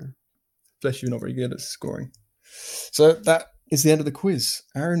terrifying. Yeah. Especially if you're not very good at scoring. So that is the end of the quiz.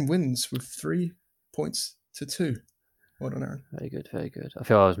 Aaron wins with 3 points to 2. Well done, Aaron. Very good, very good. I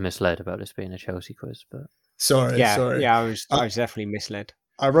feel I was misled about this being a Chelsea quiz, but Sorry. I was definitely misled.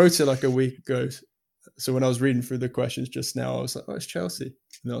 I wrote it like a week ago. So when I was reading through the questions just now, I was like, oh, it's Chelsea.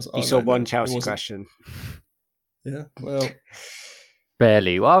 And I was like, You saw one Chelsea question. Yeah, well,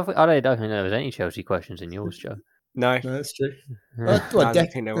 barely. Well, I don't think there was any Chelsea questions in yours, Joe. No. no, that's true. I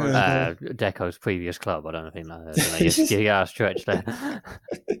don't think there was. Deco's previous club. I don't think that. You got a stretch there.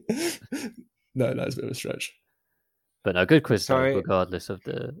 No, that's a bit of a stretch. But no, good quiz though, Sorry. regardless of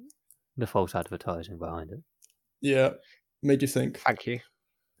the false advertising behind it. Yeah, made you think. Thank you.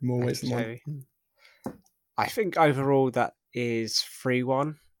 More Thank ways you, than one. Toby. I think overall that is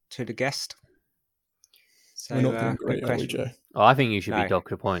 3-1 to the guest. So, We're not doing good great, are we, question. Joe? Oh, I think you should No. be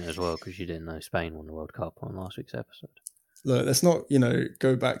docked a point as well because you didn't know Spain won the World Cup on last week's episode. Look, let's not,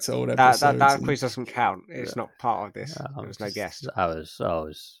 go back to old episodes. That and- quiz doesn't count. It's not part of this. There was no guest. I was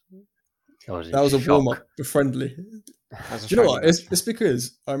That was a warm up, a friendly. As a Do you know what? friendly It's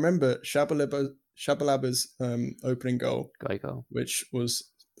because I remember Shabalaba's opening goal, Great goal. which was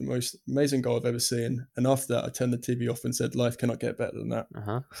the most amazing goal I've ever seen. And after that, I turned the TV off and said, life cannot get better than that.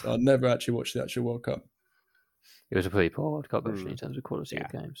 So I'd never actually watched the actual World Cup. It was a pretty poor World Cup actually in terms of quality of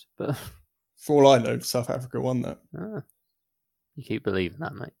games. But For all I know, South Africa won that. you keep believing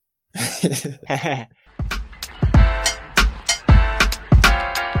that, mate.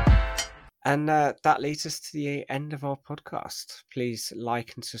 And that leads us to the end of our podcast. Please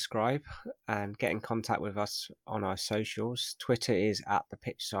like and subscribe and get in contact with us on our socials. Twitter is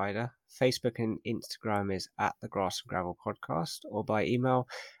 @ThePitchSider. Facebook and Instagram is @TheGrassandGravel Podcast, or by email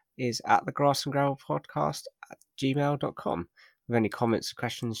is @TheGrassandGravelPodcast@gmail.com with any comments or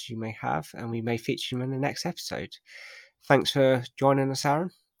questions you may have, and we may feature them in the next episode. Thanks for joining us,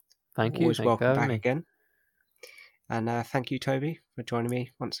 Aaron. Thank you. Always Thank you for welcome having back me. again. And thank you, Toby, for joining me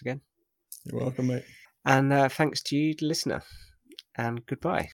once again. You're welcome, mate. And thanks to you, the listener. And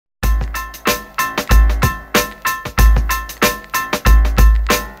goodbye.